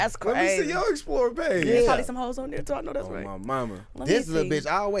 That's Let me crazy. see your Explorer page. There's Yeah. probably some hoes on there too. I know that's Oh, right. my mama. Let me This little see.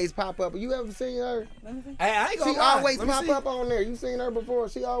 bitch always pop up. You ever seen her? Hey, I ain't She gonna lie. always Let me pop see. up on there. You seen her before?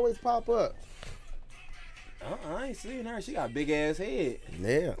 She always pop up. I ain't seen her. She got big ass head.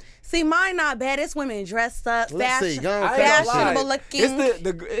 Yeah. See, mine not bad. It's women dressed up, Let's see. fashion, Go on, I cut ain't that gonna lie. fashionable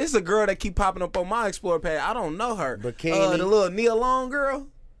looking. It's a girl that keep popping up on my Explorer page. I don't know her. Bikini. The little Nia Long girl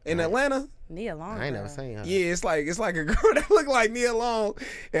in Atlanta. Nia Long. I ain't never seen her. Yeah, it's like a girl that look like Nia Long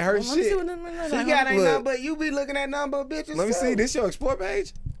and her Let me see shit. what that look She like. got ain't Look. nothing but you be looking at number of bitches. Let me too. see. This your Explorer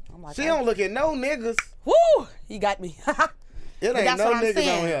page? I'm like, She don't look at no niggas. Woo! You got me. It ain't that's no what I'm niggas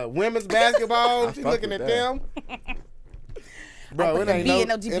saying. on here. Women's basketball. I She fuck looking with at that. them. Bro, put it the ain't B no, in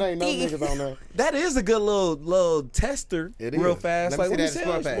it ain't no LGBT. niggas on there. That is a good little tester. It real is. fast. Let me Like, see let that me see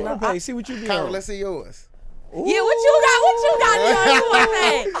Explorer your page. Explorer page. See what you be Kyra, on. let's see yours. Yeah, what you got? What you got on your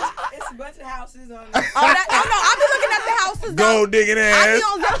page? It's a bunch of houses on there. I be looking at the houses. though. Gold digging I ass. be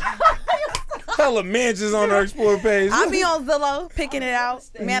on Zillow. Hella mansions on her Explorer page. I be on Zillow picking it out,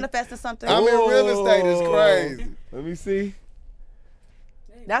 manifesting something. I'm in real estate. It's crazy. Let me see.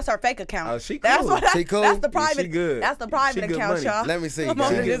 That's her fake account. Oh, she That's cool. what. She cool? That's the Yeah, she private. good. That's the private She good account, money. y'all. Let me see. I'm gang.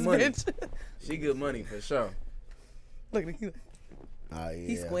 on She this good money. bitch. She good money for sure. Look at him. Oh, yeah.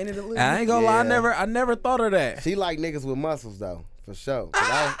 He squinted a little. I ain't gonna lie. Yeah. I never thought of that. She like niggas with muscles though, for sure.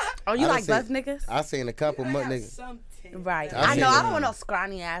 'Cause Oh, you I like done buff niggas? I seen a couple You gotta have niggas. something. Right. I I know. seen I it. don't want no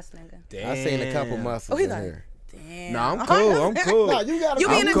scrawny ass nigga. Damn. I seen a couple muscles he in like- here. Damn. Nah, I'm cool. I'm cool. No, you gotta You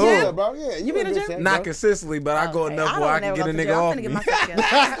be be in the cool. gym? bro. Yeah, you be in the good gym? shape, Not bro. consistently, but I go Okay. enough where don't I can never get a go to nigga jail. I'm off finna me. get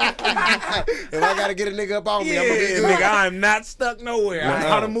myself together. If I gotta get a nigga up on me, Yeah, I'm gonna be good. nigga, I'm not stuck nowhere. I know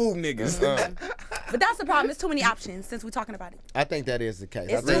how to move niggas. But that's the problem. It's too many options since we're talking about it. I think that is the case.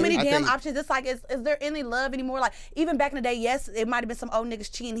 It's I too many I damn think- options. It's like, is there any love anymore? Like, even back in the day, yes, it might have been some old niggas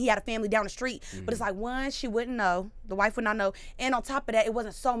cheating. He had a family down the street. But it's like, one, she wouldn't know. The wife would not know. And on top of that, it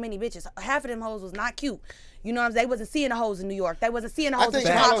wasn't so many bitches. Half of them hoes was not cute. You know what I'm saying? They wasn't seeing the hoes in New York. They wasn't seeing the I hoes in think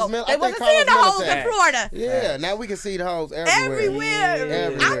Chicago. Carlos Miller- I They think wasn't seeing the Carlos hoes Miller in said- Florida. Yeah, now we can see the hoes everywhere. Everywhere.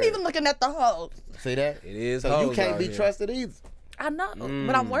 Everywhere. I'm even looking at the hoes. See that? It is So you hoes can't out be here. trusted either. I know,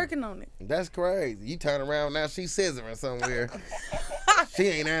 but I'm working on it. That's crazy. You turn around now, she's scissoring somewhere. She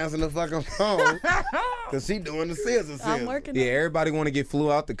ain't answering the fucking phone because she doing the scissors. I'm working. Yeah, everybody want to get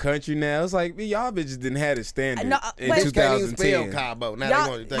flew out the country now. It's like, y'all bitches didn't have it standard No, in wait. Bitch can't even spell 2010. Cabo. Now Y'all, they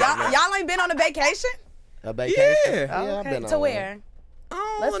want to think about y'all ain't been on a vacation? a vacation. Yeah. I've Okay. been on To one. where? I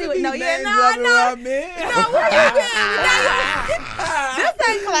don't Let's wanna see what- be no, yeah, name no, dropping no. where I've been. No, where you been? This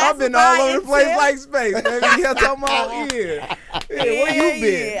ain't classified. I've been all over the place intel. like space, baby. Yeah, talking about yeah. Where you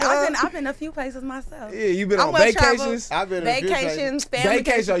been? Yeah. Huh? I've been a few places myself. Yeah, you been I'm on well traveled. vacations? I've been in a few places. Vacations, family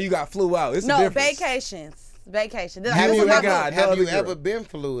Vacation or you got flew out? It's a No, difference. vacations. This Have You you and my ever, guy, the have other you girl. ever been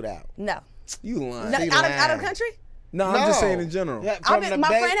flued out? No. You lying. No, She out of lying. country? No, I'm just saying in general. Yeah, I've from been, the my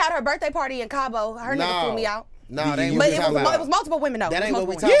Bay- friend had her birthday party in Cabo. Her nigga flew me out. No, Yeah, that ain't you what But we it talking was, about. it was multiple women though. That It ain't was what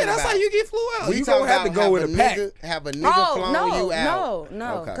we multiple talking Yeah, that's about. how you get flew out. We You talking gonna have to about go with a pack. Have a nigga Oh, flown no, you out.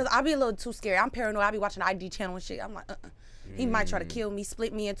 no, Okay. because I be a little too scared. I'm paranoid. I be watching the ID channel and shit. I'm like, He might try to kill me,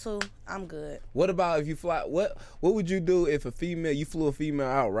 split me in two. I'm good. What about if you fly? What would you do if you flew a female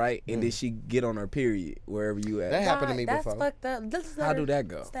out, right, and then she get on her period wherever you at? That happened to me That's before. fucked up. Just let How her do that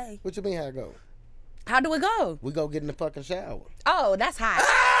go? Stay. What you mean how it go? How do it go? We go get in the fucking shower. Oh, that's hot.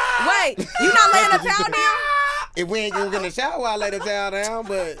 Wait, you not laying the towel down? If we ain't gonna get in the shower, I lay the towel down.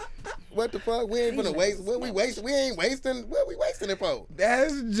 But what the fuck? We ain't gonna waste. What we waste? We ain't wasting. What we wasting it for?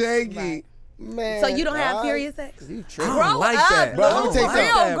 That's janky. Right. Man. So you don't have all period sex? You I tripping? don't like that. Bro, let me tell you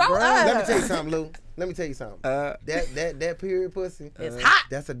Real, something. grow up. Let me tell you something, Lou. Let me tell you something. That period pussy. It's hot.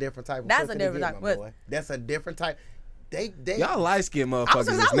 That's a different type of That's pussy a different to type get, of my pussy. boy. That's a different type. They Y'all light skinned motherfuckers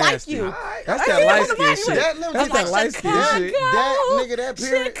I is like nasty. you. That's I that see light you skin on the shit. body. That little- That's I'm that like, light skin Chicago. shit. That nigga, that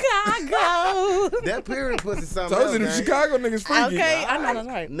period. Chicago. That period pussy something Those else, are the gang. Chicago niggas freaky. Okay, I know that's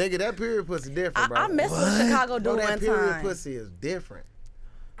right. Nigga, that period pussy different, bro. I messed with Chicago Bro, dude that one period time. pussy is different.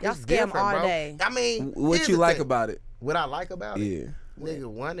 Y'all It's scam different, all bro. day. I mean, What here's you the like thing. about it? What I like about it? Yeah. Nigga,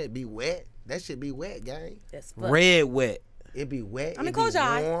 one, it be wet. That shit be wet, gang. That's fuck. Red wet. It be wet. I mean, it close be your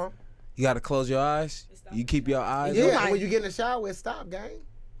eyes. warm. You gotta close your eyes. You keep your eyes Yeah, open. like- when you get in the shower, it stop, gang.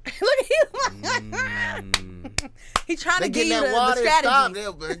 Look at him. He trying They to give get you that the water, it stop.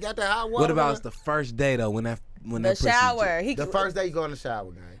 strategy. They got that hot water. What about the first day though? When that The pussy shower. the first day you go in the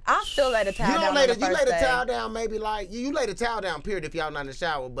shower, gang? I'll still lay the You towel don't down lay on the the you first lay the day. towel down maybe like you lay the towel down period if y'all not in the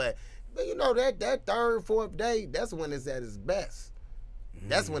shower, but you know that third, fourth day, that's when it's at its best.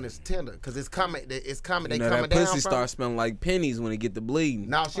 That's when it's tender because it's coming. It's coming. You They know coming that down. pussy from starts smelling like pennies when it get to bleeding.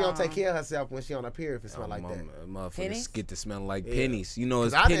 No, she don't take care of herself when she on her period if it smell like that. Motherfuckers Pennies? get to smell like Yeah. pennies. You know what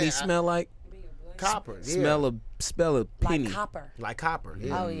 'Cause I pennies didn't- smell like? Copper. Yeah. Smell a penny. Like copper. like copper.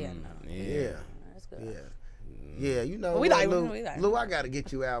 Yeah. Oh yeah, no. Yeah. That's good. Yeah. Yeah, you know, We what, like- Lou, we like- Lou, I gotta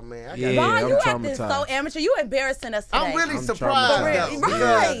get you out, man. I Yeah, gotta, Vaughn, I'm you acting so traumatized. amateur. You embarrassing us today. I'm really I'm surprised traumatized.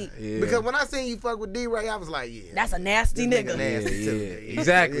 though, Right. Yeah. because when I seen you fuck with D-Ray, I was like, yeah, That's a nasty This nigga. nigga nasty. Yeah, too. yeah,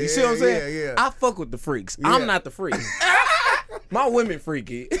 exactly. You see what I'm saying? Yeah, yeah. I fuck with the freaks. Yeah. I'm not the freak. My women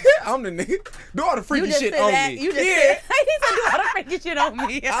freaky. I'm the nigga. Do all the You freaky just shit said on that. me. You just yeah. said he said do all the freaky shit on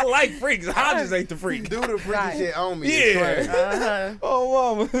me. I like freaks. I just ain't the freak. Do the freaky Right. shit on me. It's Yeah. crazy. Uh-huh.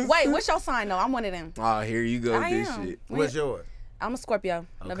 Oh, mama. Wait, what's your sign though? I'm one of them. Oh, here you go. I This am. shit. What's yours? I'm a Scorpio.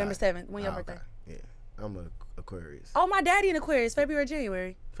 Okay. November 7th. When your Oh, birthday? okay. Yeah, I'm a Aquarius. Oh, my daddy in Aquarius. February,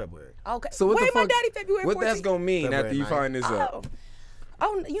 January. February. Okay. So what Wait, the fuck? my daddy February 14th. What that's gonna mean February after you 9th. find this out?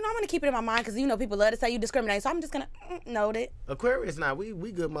 Oh, you know, I'm gonna keep it in my mind because you know people love to say you discriminate, so I'm just gonna note it. Aquarius, now we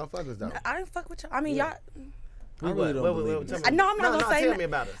good motherfuckers though. I didn't fuck with you. I mean, Yeah. I really don't believe tell this. me. No, I'm not gonna say Tell that. me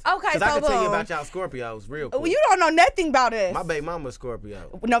about us. Okay, Cause I so can tell you boom. about y'all Scorpios real y'all. quick. You don't know nothing about us. My baby mama's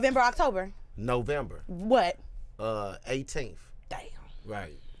Scorpio. November, October. November, What? 18th. Damn.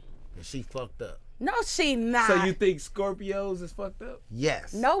 Right. And she fucked up. No, she not. So you think Scorpios is fucked up?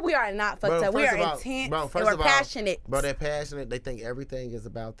 Yes. No, we are not fucked Bro, up. We first are of all- intense. bro, and first we're of all, passionate. Bro, they're passionate. They think everything is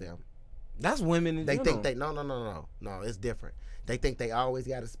about them. That's women in They general. think they no, it's different. They think they always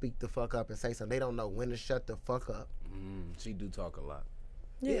got to speak the fuck up and say something. They don't know when to shut the fuck up. She do talk a lot.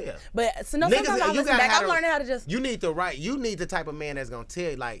 Yeah. But so no, Niggas, sometimes I you listen gotta back. have I'm to- learning how to just. You need the type of man that's gonna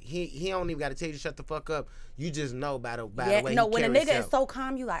tell you, like he don't even gotta tell you to shut the fuck up. You just know by the way No, he when a carry nigga himself. is so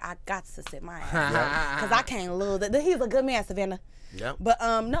calm, you like, I got to sit my ass. Because I can't lose it. He's a good man, Savannah. Yep. But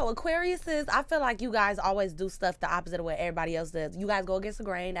no, Aquarius is, I feel like you guys always do stuff the opposite of what everybody else does. You guys go against the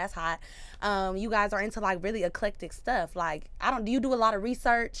grain, that's hot. You guys are into like really eclectic stuff. Like, do you do a lot of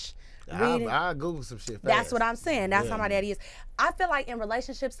research? Reading? I'll Google some shit fast. That's what I'm saying. That's how Yeah. my daddy is. I feel like in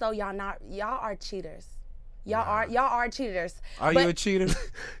relationships though, y'all are cheaters. Y'all are cheaters. Are But- you a cheater?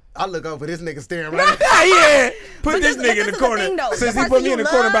 I look over this nigga staring right Yeah. Put But this this nigga in is the the corner. thing, though. Since The he put person me in you the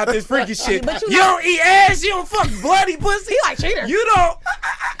corner love- about this freaky shit. But You you don't eat ass. You don't fuck bloody pussy. He like cheaters. You don't.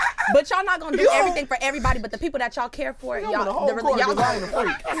 But y'all not gonna do everything for everybody. But the people that y'all care for, y'all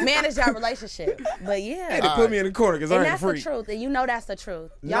manage your relationship. But yeah, Hey, they put me in the corner because I and ain't a that's the freak. truth, and you know that's the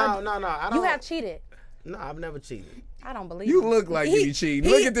truth. No, I don't. You have cheated. No, I've never cheated. I don't believe You him. look like you be cheating.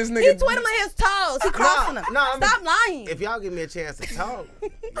 Look at this nigga. He twiddling his toes. He crossing them. No, Stop lying. If y'all give me a chance to talk,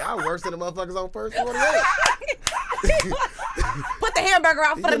 y'all worse than the motherfuckers on First 48. Put the hamburger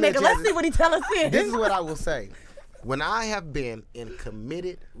out for the nigga. Let's see what he tell us here. This is what I will say. When I have been in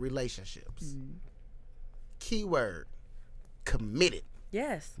committed relationships, keyword, committed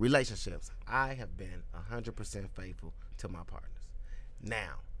Yes. relationships, I have been 100% faithful to my partners.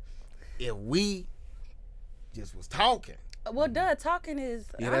 Now, if we just was talking. Well, talking is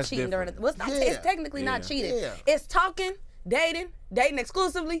I'm that's cheating during different. it. Well, it's technically not cheating. Yeah. It's talking, dating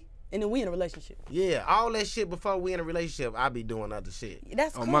exclusively, and then we in a relationship. Yeah, all that shit before we in a relationship, I be doing other shit.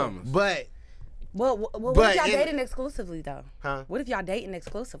 That's cool. Mamas. But Well, what But if y'all in- dating exclusively though? Huh? What if y'all dating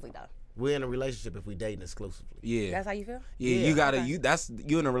exclusively though? we're in a relationship if we dating exclusively. Yeah. That's how you feel? Yeah, Yeah. you gotta Okay.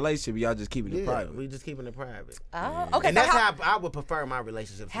 you in a relationship, y'all just keeping it Yeah, private. we just keeping it private. Oh, okay. And So that's how, how I would prefer my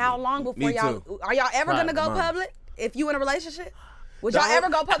relationship to how be. long before Me y'all too. are y'all ever gonna go Mamas. public if you in a relationship? Would The y'all ever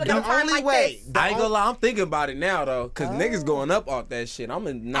on- go public the in a time only like way- this? the I ain't on- gonna lie, I'm thinking about it now though, cause niggas going up off that shit. I'm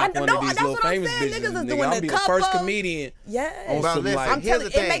gonna knock one know, of these that's little what I'm famous saying. bitches. Niggas is Nigga, doing I'm the be the first couple. comedian Yes. on Bro, some listen, like. I'm here's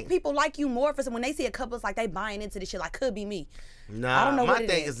telling the it make thing. people like you more for some when they see a couple it's like they buying into this shit like could be me. Nah, I don't know my what it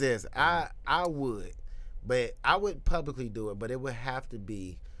thing is. is this. I would, but I would publicly do it, but it would have to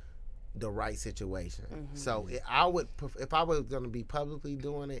be the right situation. Mm-hmm. So if I was gonna be publicly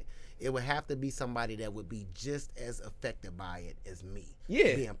doing it, it would have to be somebody that would be just as affected by it as me.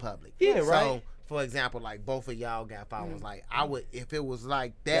 Yeah. Being public. Yeah, So, right. for example, like both of y'all got followers. Mm. Like I would, if it was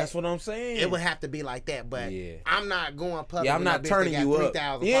like that, That's what I'm saying. it would have to be like that. But Yeah. I'm not going public. Yeah, I'm with not no bitch turning that you got up.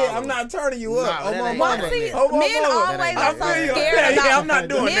 3,000 Yeah, I'm followers. not turning you Nah, up. that Oh my ain't mama. happening. Well, see, Oh my men mama. always That are ain't so happening. scared Yeah, about. I'm not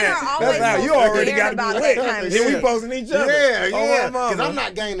doing men that. are always That's how so you already scared got to about be that lit. kind of Then we shit. posting each other. Yeah, Oh, yeah. my Because mama. I'm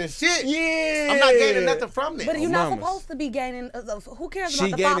not gaining shit. Yeah. I'm not gaining nothing from this. But you're Oh, not mamas. supposed to be gaining. Who cares She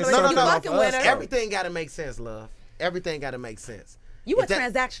about the gaining followers? something You off fucking us, with her. though. Everything got to make sense, love. Everything got to make sense. You a If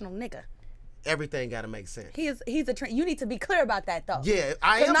that- transactional nigga. Everything got to make sense. He's a you need to be clear about that though. Yeah,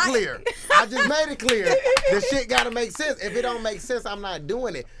 I 'Cause am not- clear. I just made it clear. The shit got to make sense. If it don't make sense, I'm not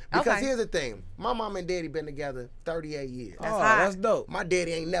doing it. Because Okay. here's the thing. My mom and daddy been together 38 years. Oh, hot. that's dope. My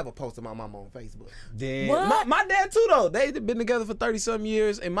daddy ain't never posted my mama on Facebook. Damn. What? My dad too though. They been together for 30-something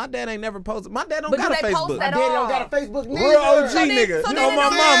years, and my dad ain't never posted. My dad don't But got do a they post Facebook. that My daddy don't all? got a Facebook neither. Real OG So then- nigga. so You then know it my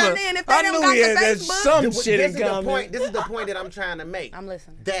don't matter mama. then if they I don't knew got he the had that Facebook. some This shit is in the common. point. This is the point that I'm trying to make. I'm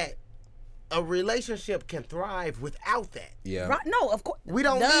listening. That a relationship can thrive without that. Yeah. Right? No, of course. We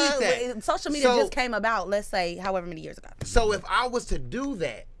don't need that. Social media So- just came about, let's say, however many years ago. So if I was to do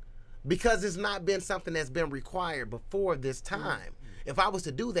that, because it's not been something that's been required before this time, if I was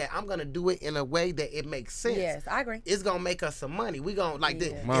to do that, I'm gonna do it in a way that it makes sense. Yes, I agree. It's gonna make us some money. We gonna like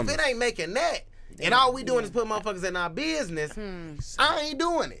this. Mamas. If it ain't making that, and all we doing is put motherfuckers in our business, I ain't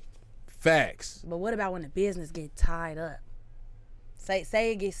doing it. Facts. But what about when the business get tied up?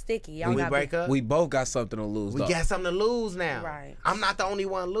 Say it gets sticky. Y'all When we got break up, We both got something to lose. we though. got something to lose now. Right. I'm not the only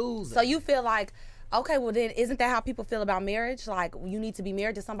one losing. So you feel like, okay, well then, isn't that how people feel about marriage? Like you need to be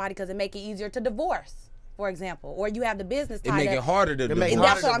married to somebody because it make it easier to divorce, for example, or you have the business It tied make up. it harder to It divorce. make it And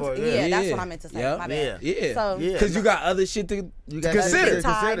that's harder what to I'm. divorce, Yeah, yeah. that's what I meant to say. Yeah. My bad. Yeah. So Yeah. Because you got other shit to You got consider. to consider.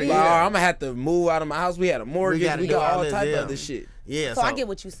 Tied Like, in. I'm gonna have to move out of my house. We had a mortgage. gotta We do got all all this, type yeah. of other shit. Yeah. So I get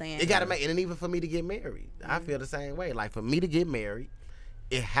what you're saying. It gotta make, and even for me to get married, I feel the same way. Like for me to get married,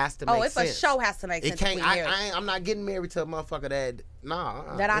 it has to make Oh, it for sense. sure has to make It sense. if can't. we I'm married. not getting married to a motherfucker that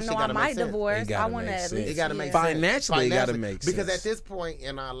That I this know shit I gotta might make sense. divorce. It gotta I want to make at sense. least. It gotta make yeah. sense. Financially, it gotta make Because sense. at this point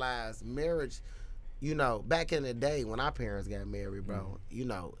in our lives, marriage, you know, back in the day when our parents got married, bro, you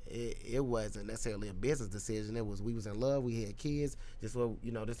know, it wasn't necessarily a business decision. It was we was in love, we had kids. This what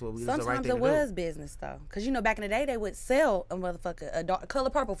you know. This what we. This the right Sometimes thing it to was do. business though, because you know back in the day they would sell a motherfucker a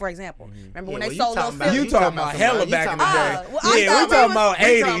color purple, for example. Remember when Yeah, they well, sold those? talking about- You talking about hella you back in the talking day. about- well, I Yeah, thought we we talking was- about we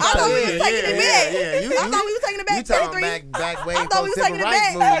 80s. I talking thought we was Yeah, taking it yeah, back. yeah, you- I thought we was taking it back. You talking 33. back way I thought for we was civil taking it rights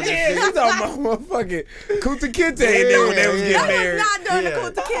back. movement. and Yeah, shit. you talking about motherfucking Kunta Kinte in there when they was Yeah, getting That married. was not during Yeah. the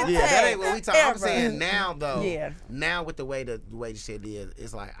Kunta Kinte. Yeah, that ain't what we talking. I'm Ever. saying now though. Yeah. Now with the way the shit is,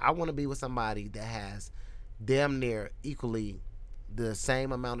 it's like I want to be with somebody that has damn near equally the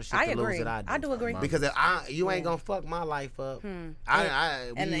same amount of shit I to lose agree. that I do. I do agree. Because if you ain't gonna fuck my life up. And you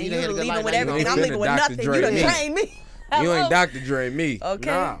then done you had a good leaving life, with now you everything. gonna I'm finna leaving with Dr. nothing. Dre You done me. trained me. You ain't Hello. Dr. Dre me. Okay.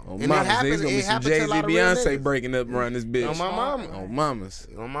 Nah. Oh, And it mamas, happens- there's gonna be it some happens to a Jay-Z, lot of real Beyonce niggas. breaking up around this bitch. On my mama. Oh, mamas.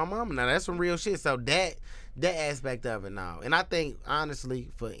 On my mama. Now that's some real shit. So that aspect of it now, and I think honestly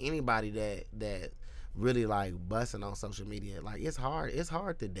for anybody that really like busting on social media. Like it's hard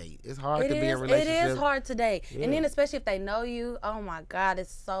to date. It's hard to be in relationships. It is hard to date. Yeah. And then especially if they know you, oh my God,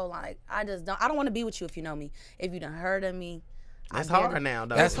 it's so like I don't want to be with you if you know me. If you done heard of me. That's hard now,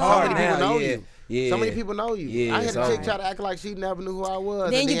 though. That's so hard many now, people know yeah. you. Yeah. So many people know you. Yeah, I had a it's chick hard. try to act like she never knew who I was.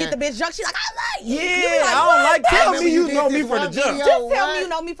 Then and you get the bitch drunk. She's like, I like you. Yeah, You be like, I don't what? like telling me you did know me this for the one jump. video. Just tell What? me you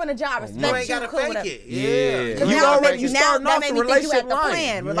know me from the job. I respect You ain't you. gotta Cool, fake whatever. it. Yeah. Cause You now already that starting that off made the me think you relationship had to line.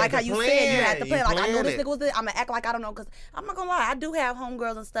 plan. You Like had how to you plan. said you had to You plan. Like I know planned this it. nigga was this. I'm gonna act like I don't know because I'm not gonna lie. I do have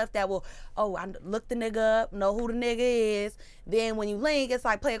homegirls and stuff that will, I look the nigga up, know who the nigga is. Then when you link, it's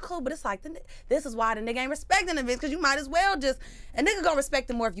like play it cool, but it's like this is why the nigga ain't respecting the bitch because you might as well just a nigga gonna respect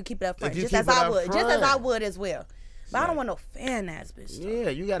him more if you keep it up front, just as I would as well. But I don't want no fan ass bitch. Though. Yeah,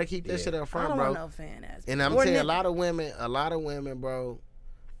 you gotta keep that shit up I front, don't bro. want no fan ass. And I'm Or saying nigga. a lot of women, bro,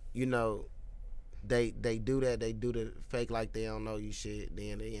 you know, they do that. They do the fake like they don't know you shit.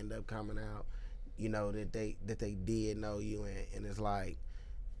 Then they end up coming out, you know, that they did know you, and it's like,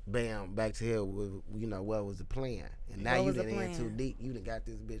 bam, back to hell with, you know, what was the plan? And now What you was the done in plan? too deep. You done got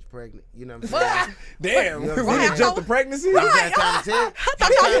this bitch pregnant. You know what I'm saying? Damn, You know we what I'm done saying? jumped the pregnancy? I'm just trying to tell you. I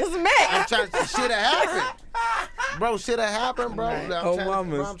thought y'all just met. I'm trying to shit happened. Bro, shit happened, bro. Oh,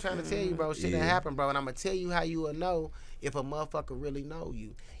 mamas. I'm trying to tell you, bro, shit happened, bro. And I'm gonna tell you how you will know if a motherfucker really know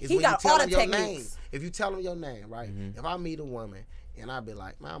you. Is He when got you tell all him the your name. techniques. If you tell him your name, right? If I meet a woman and I be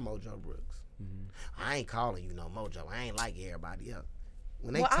like, man, I'm MOJO BROOKZ. I ain't calling you no MOJO. I ain't like everybody else.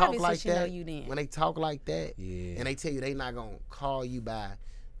 When they Well, talk obviously like she know that, you then. when they talk like that, Yeah. and they tell you they not gonna call you by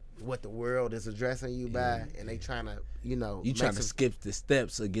what the world is addressing you by, and they trying to, you know, You make trying to some- skip the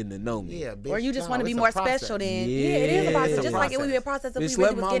steps of getting to know me. yeah, bitch, Or you just no, want to be it's a more process. special then. Yeah. Yeah, it is a process. It's a Just like it would be a process if Bitch, we let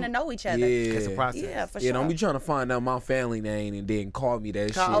really was my- getting to know each other. Yeah. It's a process. Yeah, for Yeah, sure. don't be trying to find out my family name and then call me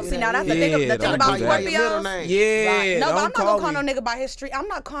that Call shit. me See, now that's the Yeah, thing, the thing don't about do that. Your middle Scorpios. name. Yeah, Right. No, but I'm don't not gonna call me. no nigga by his street. I'm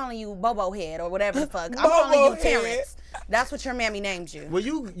not calling you Bobo Head or whatever the fuck. I'm calling Bobo you Head. Terrence. That's what your mammy named you. Well,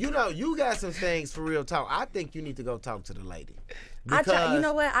 you know, you got some things for real talk. I think you need to go talk to the lady. You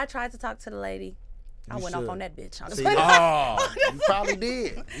know what? I tried to talk to the lady. I You went off should. on that bitch. I'm just See, playing. Oh, you probably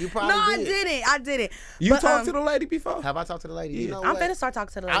did. You probably No, I did. I didn't. you But, talked to the lady before? Have I talked to the lady? You know I'm what? finna start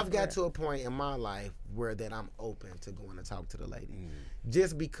talking to the lady. I've got to a point in my life where that I'm open to going to talk to the lady.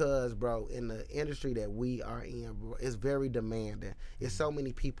 Just because, bro, in the industry that we are in, bro, it's very demanding. It's so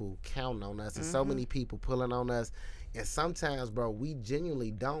many people counting on us. It's so many people pulling on us. And sometimes, bro, we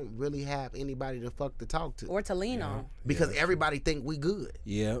genuinely don't really have anybody to fuck to talk to. or to lean on. Because everybody think we good.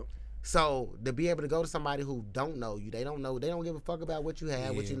 Yeah. So to be able to go to somebody who don't know you, they don't give a fuck about what you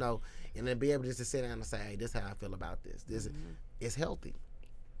have, what you know, and then be able just to sit down and say, hey, this is how I feel about this. This is healthy.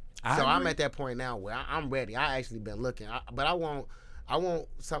 So I'm at that point now where I'm ready. I actually been looking, but I want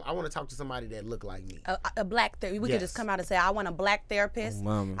to talk to somebody that look like me. A black therapist. We could just Yes. come out and say, I want a black therapist. Oh,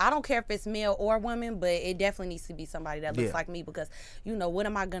 mama. I don't care if it's male or woman, but it definitely needs to be somebody that looks Yeah. like me because, you know, what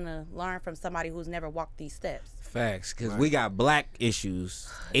am I going to learn from somebody who's never walked these steps? Facts, because we got black issues.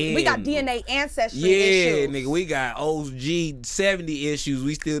 We got and- DNA ancestry Yeah, issues. nigga, we got OG 70 issues.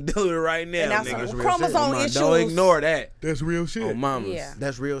 We still do it right now, And that's nigga. some real chromosome Mama, issues. don't ignore that. That's real shit. Oh, mamas. Yeah.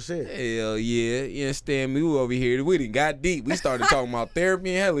 That's real shit. Hell yeah. You understand me? We over here. We done got deep. We started talking about therapy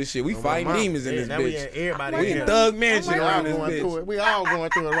and hella shit. We fighting mama. demons in Yeah, this now we bitch. everybody We in here. Thug Mansion We all around this going through bitch. it. We all going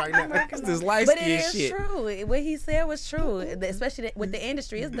through it right now. It's this light But it skin is shit. true. What he said was true, especially with the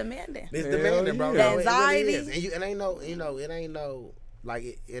industry. It's demanding. It's Hell demanding, bro. yeah. No, it really Anxiety. is. And it ain't no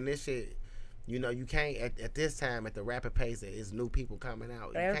like in this shit. You know, you can't at this time at the rapid pace that it's new people coming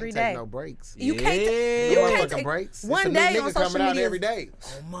out. You Every can't day. take no breaks. You can't. Yeah. You No can't motherfucking take breaks. one It's a new day nigga on social coming out media. every day.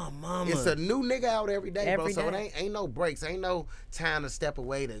 Oh, my mama. It's a new nigga out every day, bro. Every So day. it ain't no breaks. Ain't no time to step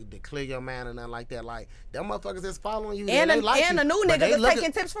away to clear your mind or nothing like that. Like them motherfuckers that's following you. And they like the you, new but they niggas are look taking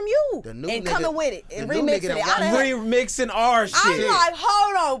at- tips from you The new and nigga- coming with it and the new remixing nigga it. that I done- remixing our shit. I'm like,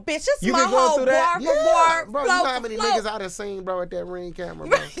 hold on, bitch. This You my been going whole through that? bar for bar, bro. flow You know how for many flow. niggas I done seen, bro, at that Ring camera,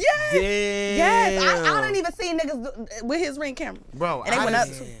 bro. Yes. Damn. Yes. I didn't even see niggas with his Ring camera. Bro, And they went up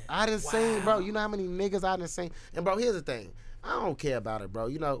to. I done seen, bro. You know how many niggas I done seen? And bro, here's the thing. I don't care about it, bro.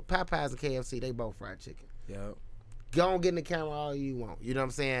 You know, Popeyes and KFC, they both fried chicken. Yep. Go on, get in the camera all you want. You know what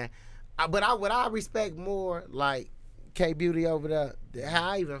I'm saying? But what I respect more, like K Beauty over there, how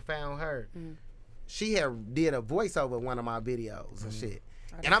I even found her. She had did a voiceover in one of my videos and shit.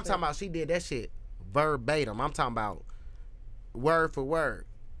 And I'm talking about she did that shit verbatim. I'm talking about word for word.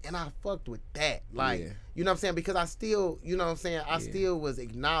 And I fucked with that. Like, Yeah. you know what I'm saying? Because I still, you know what I'm saying? I still was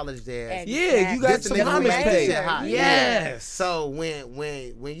acknowledged as Yeah, you got this some nigga who homage made this page. shit hot. Yes. So when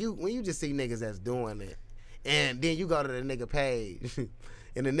you just see niggas that's doing it, and then you go to the nigga page,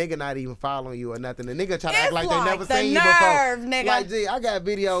 and the nigga not even following you or nothing. The nigga try to act It's like they never the seen you nerve, before. nigga. Like, gee, I got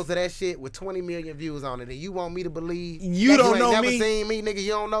videos of that shit with 20 million views on it, and you want me to believe You that don't ain't know never me? seen me, nigga? You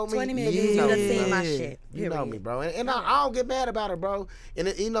don't know me? 20 million You views, know you done me, seen bro. my shit. You know Period. me, bro, and I don't get mad about it, bro. And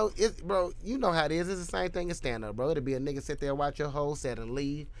it, you know, bro, you know how it is. It's the same thing as stand up, bro. It'll be a nigga sit there, watch your whole set, and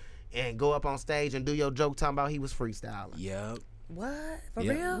leave, and go up on stage and do your joke talking about he was freestyling. Yep. What? For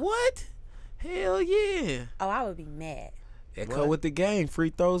Yep. real? What? Hell yeah. Oh, I would be mad. That What? come with the game, free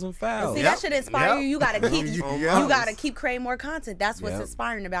throws and fouls. See, Yep. that should inspire you. You gotta keep you Yep. gotta keep creating more content. That's what's Yep.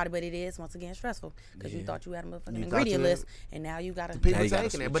 inspiring about it, but it is once again stressful because you thought you had a motherfucking You ingredient thought you list, and now you gotta. People Now you gotta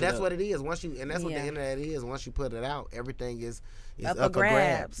taking switch it, but it that's up. what it is. Once you, and that's what the Yeah. internet is. Once you put it out, everything is Up up for for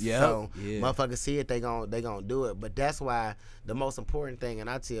grabs. grabs. Yep. So Yeah. motherfuckers see it, they gon' do it. But that's why the most important thing, and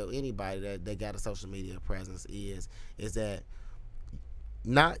I tell anybody that they got a social media presence is that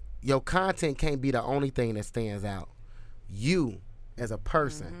not your content can't be the only thing that stands out. You as a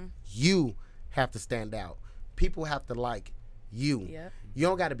person, you have to stand out. People have to like you. Yep. You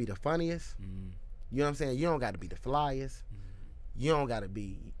don't got to be the funniest. You know what I'm saying? You don't got to be the flyest. You don't got to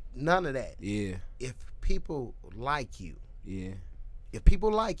be none of that. Yeah. If people like you, Yeah. if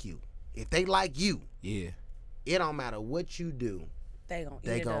people like you, if they like you, Yeah. it don't matter what you do, They gonna eat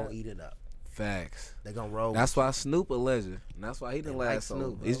they it gonna up. eat it up. Facts. They gonna roll. That's why Snoop a legend. And that's why he didn't They like last so Snoop,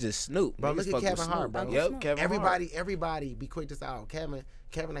 long. bro. It's just Snoop. Bro, Niggas look at fuck with Kevin Hart, Snoop. bro. Yep, Snoop. Kevin Hart. everybody be quick to say, "Oh,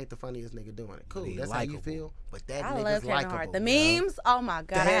 Kevin ain't the funniest nigga doing it." Cool, He that's how you likable. feel. But that I nigga's love Kevin likable. Hart. The memes, oh my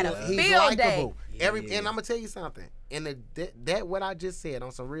god, I had a He's field day. likable. And Yeah. I'm gonna tell you something. And that what I just said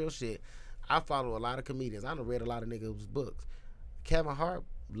on some real shit. I follow a lot of comedians. I done read a lot of niggas' books. Kevin Hart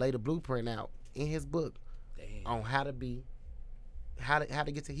laid a blueprint out in his book on how to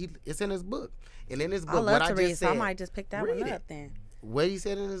get to it's in his book. And in his book, I what love I to just read, said, so I might just pick that read one it. up then. What he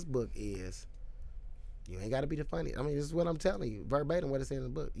said in his book is, you ain't got to be the funny. I mean, this is what I'm telling you, verbatim what it said in the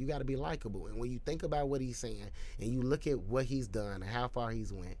book. You got to be likable. And when you think about what he's saying and you look at what he's done and how far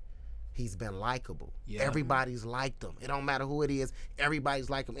he's went, he's been likable. Yeah. Everybody's liked him. It don't matter who it is. Everybody's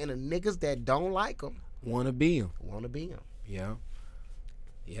like him. And the niggas that don't like him Wanna be him. want to be him. Yeah.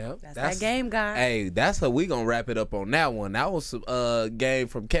 Yep. That's that game, guy. Hey, that's how we gonna wrap it up on that one. That was some game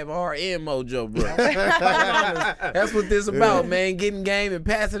from Kevin Hart and Mojo, bro. That's what this about, man. Getting game and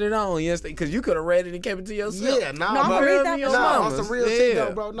passing it on. Yes, because you could have read it and kept it to yourself. Yeah, nah, No, I'm bro. gonna read that Your for No, sure. on mamas. some real shit Yeah.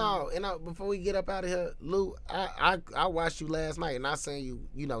 though, bro. No, and before we get up out of here, Lou, I watched you last night, and I seen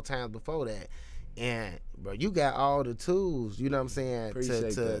you, times before that, and bro, you got all the tools. You know what I'm saying?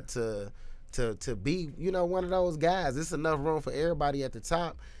 Appreciate To be, one of those guys. There's enough room for everybody at the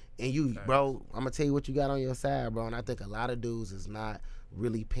top, and you, bro. I'm gonna tell you what you got on your side, bro. And I think a lot of dudes is not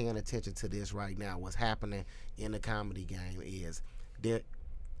really paying attention to this right now. What's happening in the comedy game is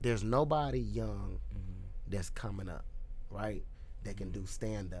there's nobody young that's coming up, right? That can do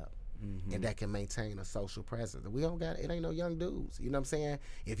stand up and that can maintain a social presence. We don't got it. Ain't no young dudes. You know what I'm saying?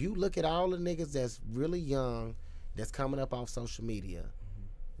 If you look at all the niggas that's really young, that's coming up off social media,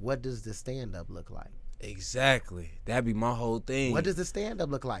 what does the stand up look like? Exactly. That'd be my whole thing. What does the stand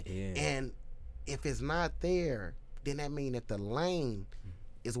up look like? Yeah. And if it's not there, then that means that the lane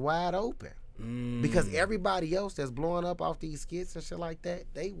is wide open. Because everybody else that's blowing up off these skits and shit like that,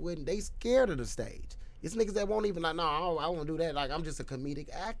 they scared of the stage. It's niggas that won't even like, no, I won't do that. Like, I'm just a comedic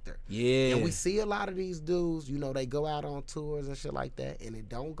actor. Yeah. And we see a lot of these dudes, they go out on tours and shit like that, and it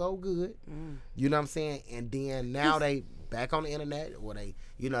don't go good. You know what I'm saying? And then now they back on the internet, or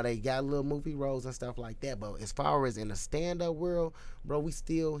they got little movie roles and stuff like that. But as far as in the stand-up world, bro, we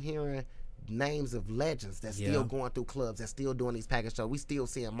still hearing names of legends that's still going through clubs, that's still doing these package shows. We still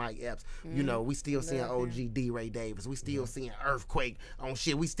seeing Mike Epps, we still seeing OG D. Ray Davis, we still seeing Earthquake on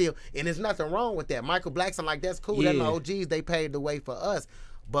shit. We still, and there's nothing wrong with that. Michael Blackson, like, that's cool. That's the OGs, they paved the way for us.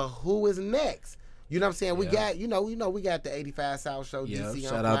 But who is next? You know what I'm saying? We got, we got the 85 South Show, DC.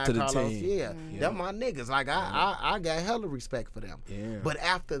 Shout out to the Carlos. team. Yeah, them my niggas. Like, I got hella respect for them. Yeah. But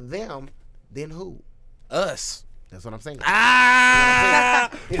after them, then who? Us. That's what I'm saying.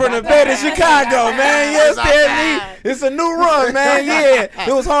 From the Bay to Chicago, man. Yes, Stanley. It's a new run, man. Yeah.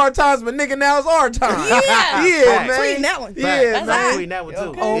 It was hard times, but nigga, now it's our time. Yeah. Man. Tweeting that one. Yeah, That's man. right. Tweeting that one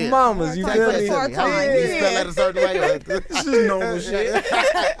too. Oh, Yeah. mamas, you Hard feel times, me? hard times. You spell that a certain way. It's just normal shit.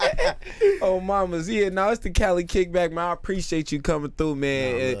 Oh, mamas, yeah. No, it's the Cali Kickback, man. I appreciate you coming through,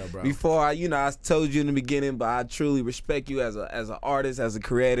 man. No, love, bro. Before I told you in the beginning, but I truly respect you as an artist, as a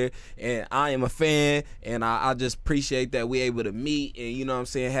creator, and I am a fan, and I just appreciate that we able to meet and, you know what I'm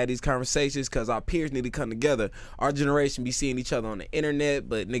saying, have these conversations, because our peers need to come together. Our generation be seeing each other on the internet,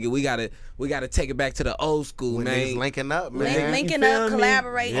 but nigga, we gotta take it back to the old school, When man. niggas linking up, man. Linking You up, feel me?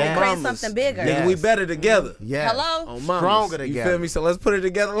 collaborate, Yeah. and create Mamas. something bigger. Nigga, we better together. Yes. Hello? On mamas. Stronger You together. feel me? So let's put it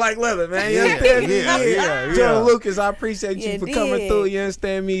together like leather, man. You understand me? Yeah. Joe Lucas, I appreciate you You for coming did. through. You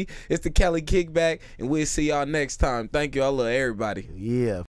understand me? It's the Cali Kickback, and we'll see y'all next time. Thank you. I love everybody. Yeah.